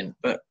brilliant.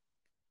 But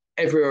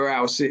everywhere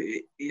else,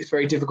 it's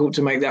very difficult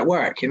to make that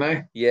work, you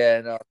know.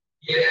 Yeah, no.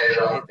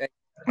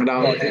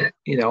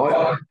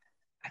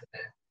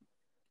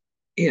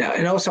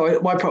 And also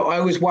I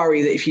always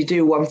worry that if you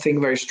do one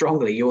thing very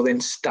strongly, you're then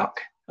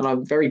stuck. And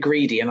I'm very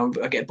greedy, and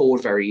I get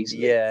bored very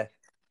easily. Yeah.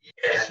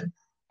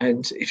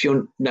 And if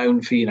you're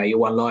known for your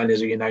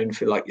one-liners, or you're known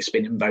for like your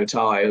spinning bow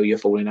tie, or you're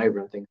falling over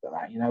and things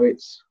like that,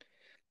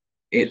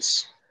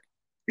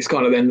 it's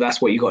kind of then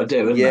that's what you got to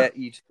do, isn't it?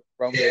 You just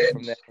run with it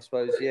from there, I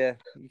suppose. Yeah,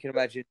 you can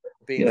imagine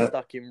being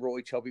stuck in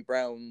Roy Chubby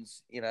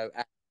Brown's,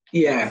 act.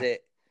 Yeah.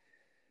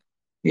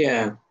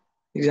 Yeah,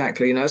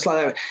 exactly. It's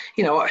like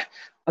that.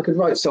 I could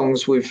write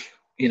songs with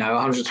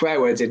 100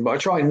 swear words in, but I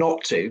try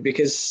not to,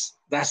 because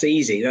that's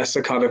easy. That's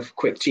a kind of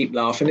quick, cheap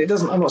laugh, and it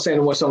doesn't. I'm not saying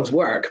all my songs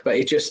work, but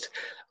I'm just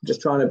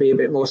trying to be a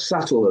bit more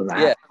subtle than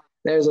that.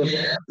 Yeah.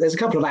 There's a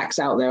couple of acts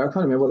out there. I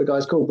can't remember what the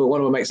guy's called, but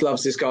one of my mates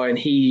loves this guy, and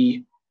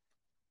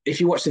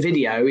if you watch the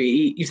video,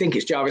 you think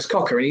it's Jarvis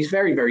Cocker, and he's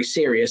very, very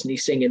serious, and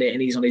he's singing it,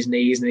 and he's on his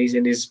knees, and he's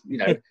in his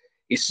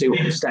his suit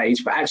on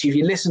stage. But actually, if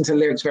you listen to the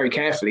lyrics very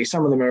carefully,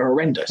 some of them are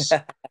horrendous.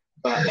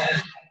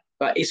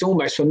 But it's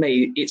almost, for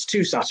me, it's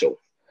too subtle.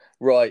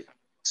 Right.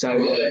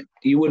 So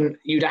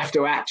you'd have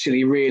to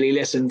actually really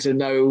listen to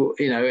know,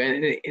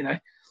 and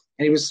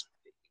it was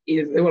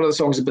one of the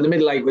songs, but the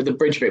middle eight with the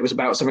bridge bit was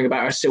about something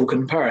about a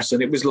silken purse,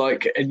 and it was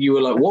like, and you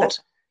were like, what?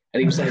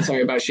 And he was saying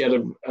something about she had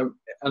an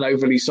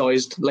overly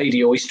sized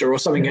lady oyster or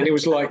something, and it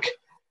was like,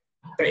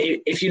 but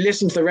if you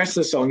listen to the rest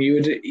of the song,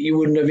 you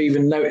wouldn't have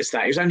even noticed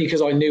that. It was only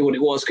because I knew what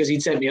it was, because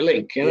he'd sent me a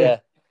link. Yeah.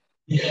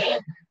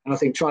 And I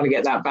think trying to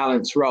get that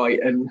balance right,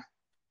 and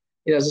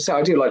as I said,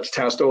 I do like to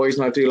tell stories,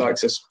 and I do like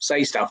to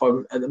say stuff.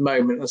 At the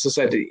moment, as I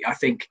said, I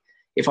think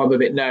if I'm a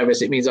bit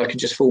nervous, it means I can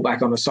just fall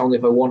back on a song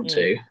if I want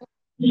to.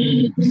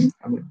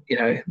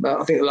 But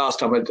I think the last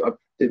time I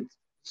did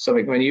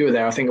something when you were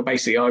there, I think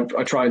basically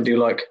I try and do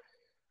like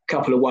a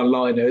couple of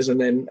one-liners and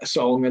then a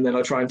song, and then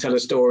I try and tell a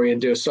story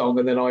and do a song,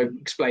 and then I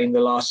explain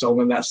the last song,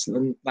 and that's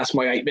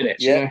my 8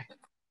 minutes. Yeah.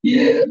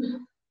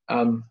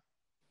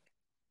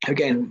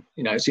 Again,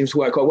 it seems to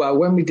work quite well.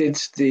 When we did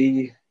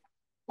the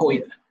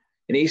Point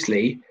in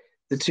Eastleigh,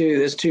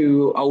 there's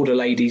two older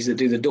ladies that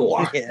do the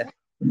door. Yeah.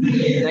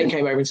 They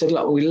came over and said,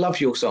 look, we love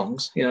your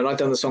songs. And I've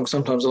done the song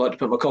Sometimes I Like to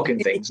Put My Cock in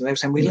Things. And they were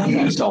saying, we love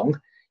that song.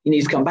 You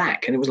need to come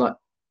back. And it was like,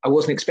 I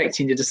wasn't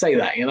expecting you to say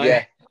that,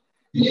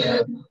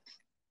 Yeah.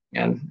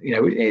 And,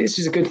 it's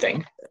just a good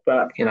thing.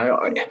 But,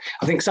 I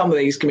think some of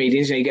these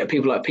comedians, you get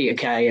people like Peter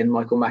Kay and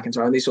Michael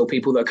McIntyre, and these sort of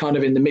people that are kind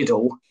of in the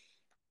middle,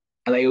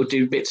 and they all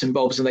do bits and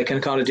bobs, and they can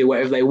kind of do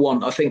whatever they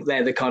want. I think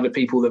they're the kind of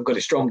people that have got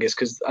it strongest,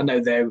 because I know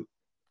they're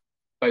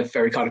both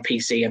very kind of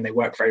PC, and they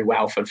work very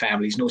well for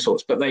families and all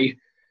sorts, but they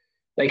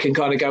can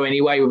kind of go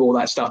any way with all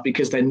that stuff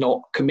because they're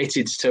not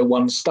committed to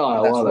one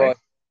style, That's are right.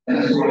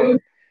 they?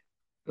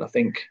 I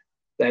think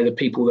they're the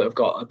people that have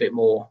got a bit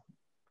more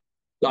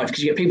life,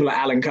 because you get people like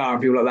Alan Carr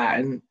and people like that,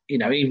 and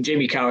even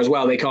Jimmy Carr as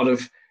well.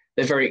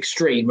 They're very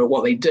extreme at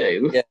what they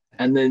do, Yeah.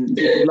 and then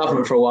people love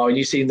them for a while, and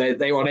you see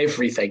they're on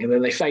everything, and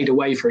then they fade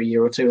away for a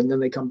year or two, and then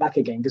they come back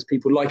again because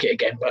people like it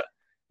again. But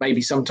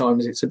maybe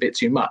sometimes it's a bit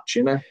too much,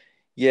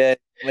 Yeah.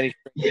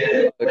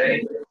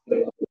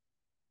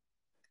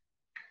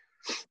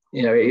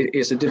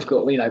 It's a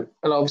difficult, and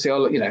obviously I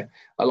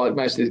like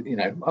most of,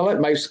 I like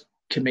most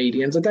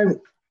comedians. I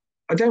don't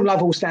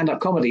love all stand-up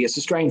comedy. It's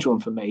a strange one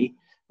for me.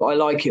 But I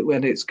like it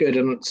when it's good,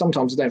 and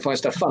sometimes I don't find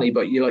stuff funny.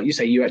 But like you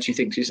say, you actually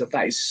think to yourself,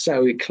 that is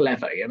so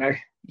clever, you know?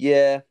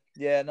 Yeah,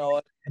 yeah. No,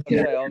 I'd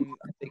Yeah, say I'm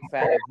a big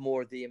fan of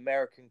more of the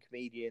American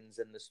comedians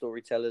and the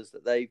storytellers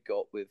that they've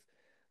got with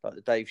like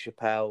the Dave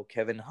Chappelle,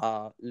 Kevin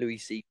Hart, Louis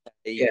C.K.,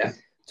 yeah,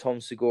 Tom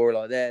Segura.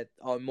 Like that,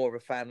 I'm more of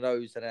a fan of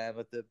those than I am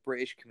of the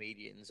British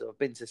comedians. I've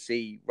been to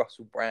see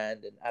Russell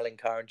Brand and Alan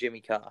Carr and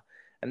Jimmy Carr,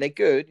 and they're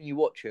good. And you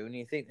watch them and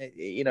you think that,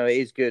 you know, it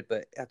is good.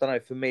 But I don't know.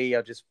 For me,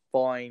 I just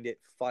find it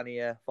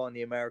funnier. Find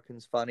the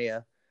Americans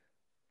funnier.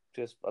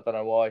 Just I don't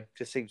know why.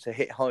 Just seems to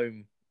hit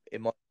home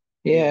in my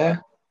humor. yeah.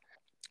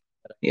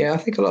 Yeah, I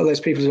think a lot of those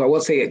people as well,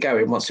 once they get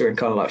going, once they're in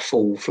kind of like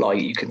full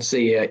flight, you can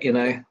see it, you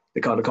know, the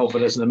kind of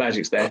confidence and the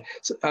magic's there.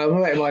 So, a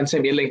mate of mine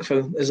sent me a link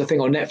for, there's a thing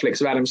on Netflix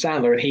of Adam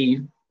Sandler, and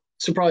he,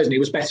 surprisingly,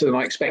 was better than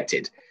I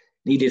expected.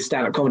 He did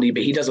stand-up comedy,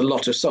 but he does a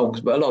lot of songs,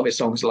 but a lot of his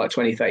songs are like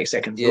 20, 30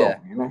 seconds Yeah.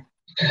 long, you know.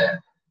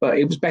 But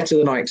it was better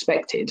than I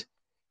expected.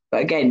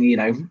 But again, you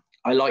know,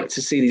 I like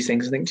to see these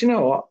things and think, do you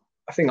know what?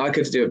 I think I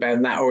could do it better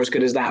than that, or as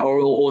good as that,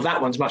 or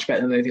that one's much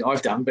better than anything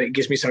I've done, but it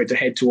gives me something to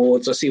head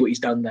towards. I see what he's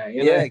done there,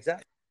 you know? Yeah,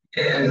 exactly.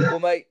 Well,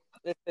 mate,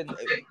 listen,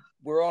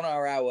 we're on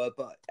our hour,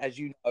 but as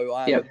you know,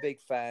 I am a big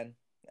fan.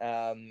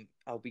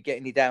 I'll be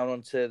getting you down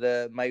onto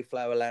the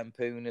Mayflower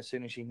Lampoon as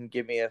soon as you can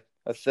give me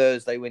a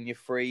Thursday when you're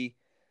free.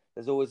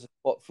 There's always a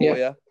spot for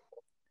you.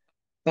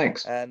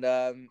 Thanks. And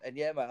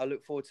yeah, mate, I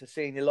look forward to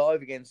seeing you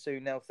live again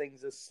soon. Now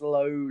things are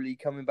slowly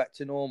coming back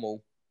to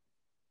normal.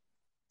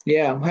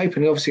 Yeah, I'm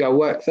hoping. Obviously, I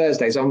work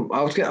Thursdays.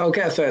 I'll get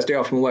a Thursday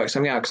off and work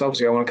something out because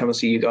obviously I want to come and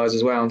see you guys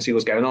as well and see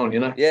what's going on. You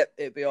know. Yep,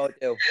 it'd be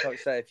ideal. Like I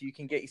say, if you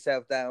can get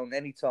yourself down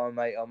anytime,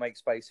 mate, I'll make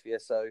space for you.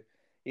 So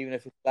even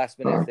if it's a last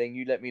minute thing,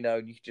 you let me know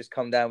and you can just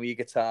come down with your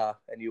guitar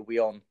and you'll be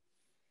on.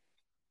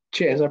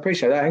 Cheers, I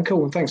appreciate that, and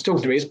cool. And thanks for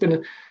talking to me. It's been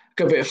a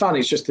good bit of fun.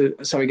 It's just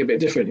something a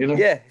bit different, you know.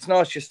 Yeah, it's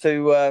nice just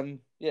to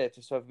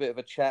just have a bit of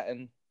a chat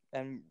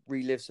and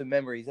relive some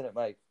memories, isn't it,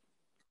 mate?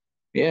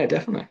 Yeah,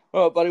 definitely.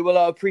 All right, buddy. Well,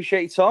 I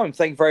appreciate your time.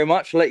 Thank you very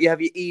much. I'll let you have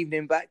your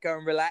evening back. Go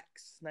and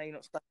relax. Now you're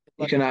not stuck.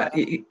 You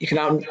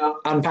can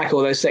unpack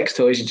all those sex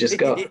toys you just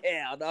got.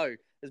 Yeah, I know.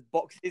 There's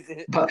boxes in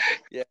it. But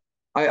yeah,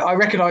 I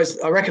recognise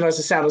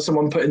the sound of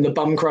someone putting the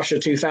Bum Crusher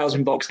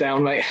 2000 box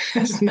down, mate.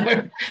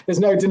 there's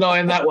no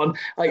denying that one.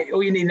 Like,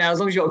 all you need now, as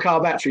long as you've got a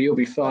car battery, you'll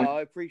be fine. I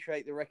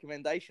appreciate the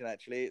recommendation.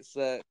 Actually, it's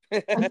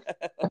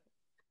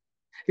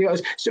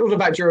it's all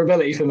about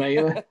durability for me.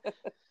 You know?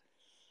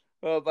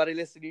 Well, buddy,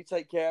 listen, you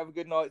take care. Have a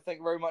good night. Thank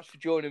you very much for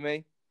joining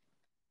me.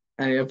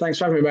 Hey, thanks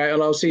for having me, mate,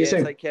 and I'll see you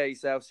soon. Take care of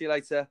yourself. See you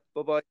later.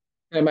 Bye-bye.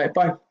 Yeah, mate.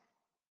 Bye.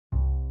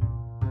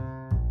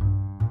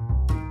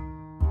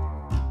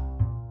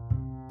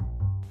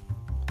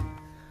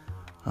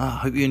 I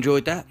hope you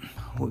enjoyed that.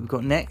 What we've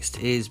got next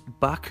is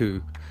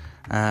Baku.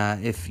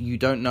 If you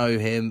don't know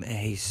him,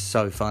 he's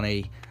so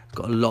funny. He's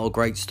got a lot of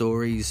great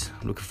stories.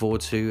 Looking forward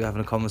to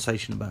having a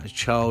conversation about his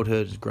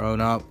childhood, his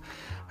growing up,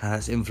 how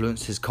it's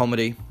influenced his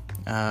comedy.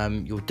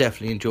 You'll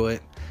definitely enjoy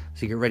it.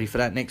 So get ready for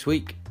that next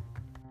week.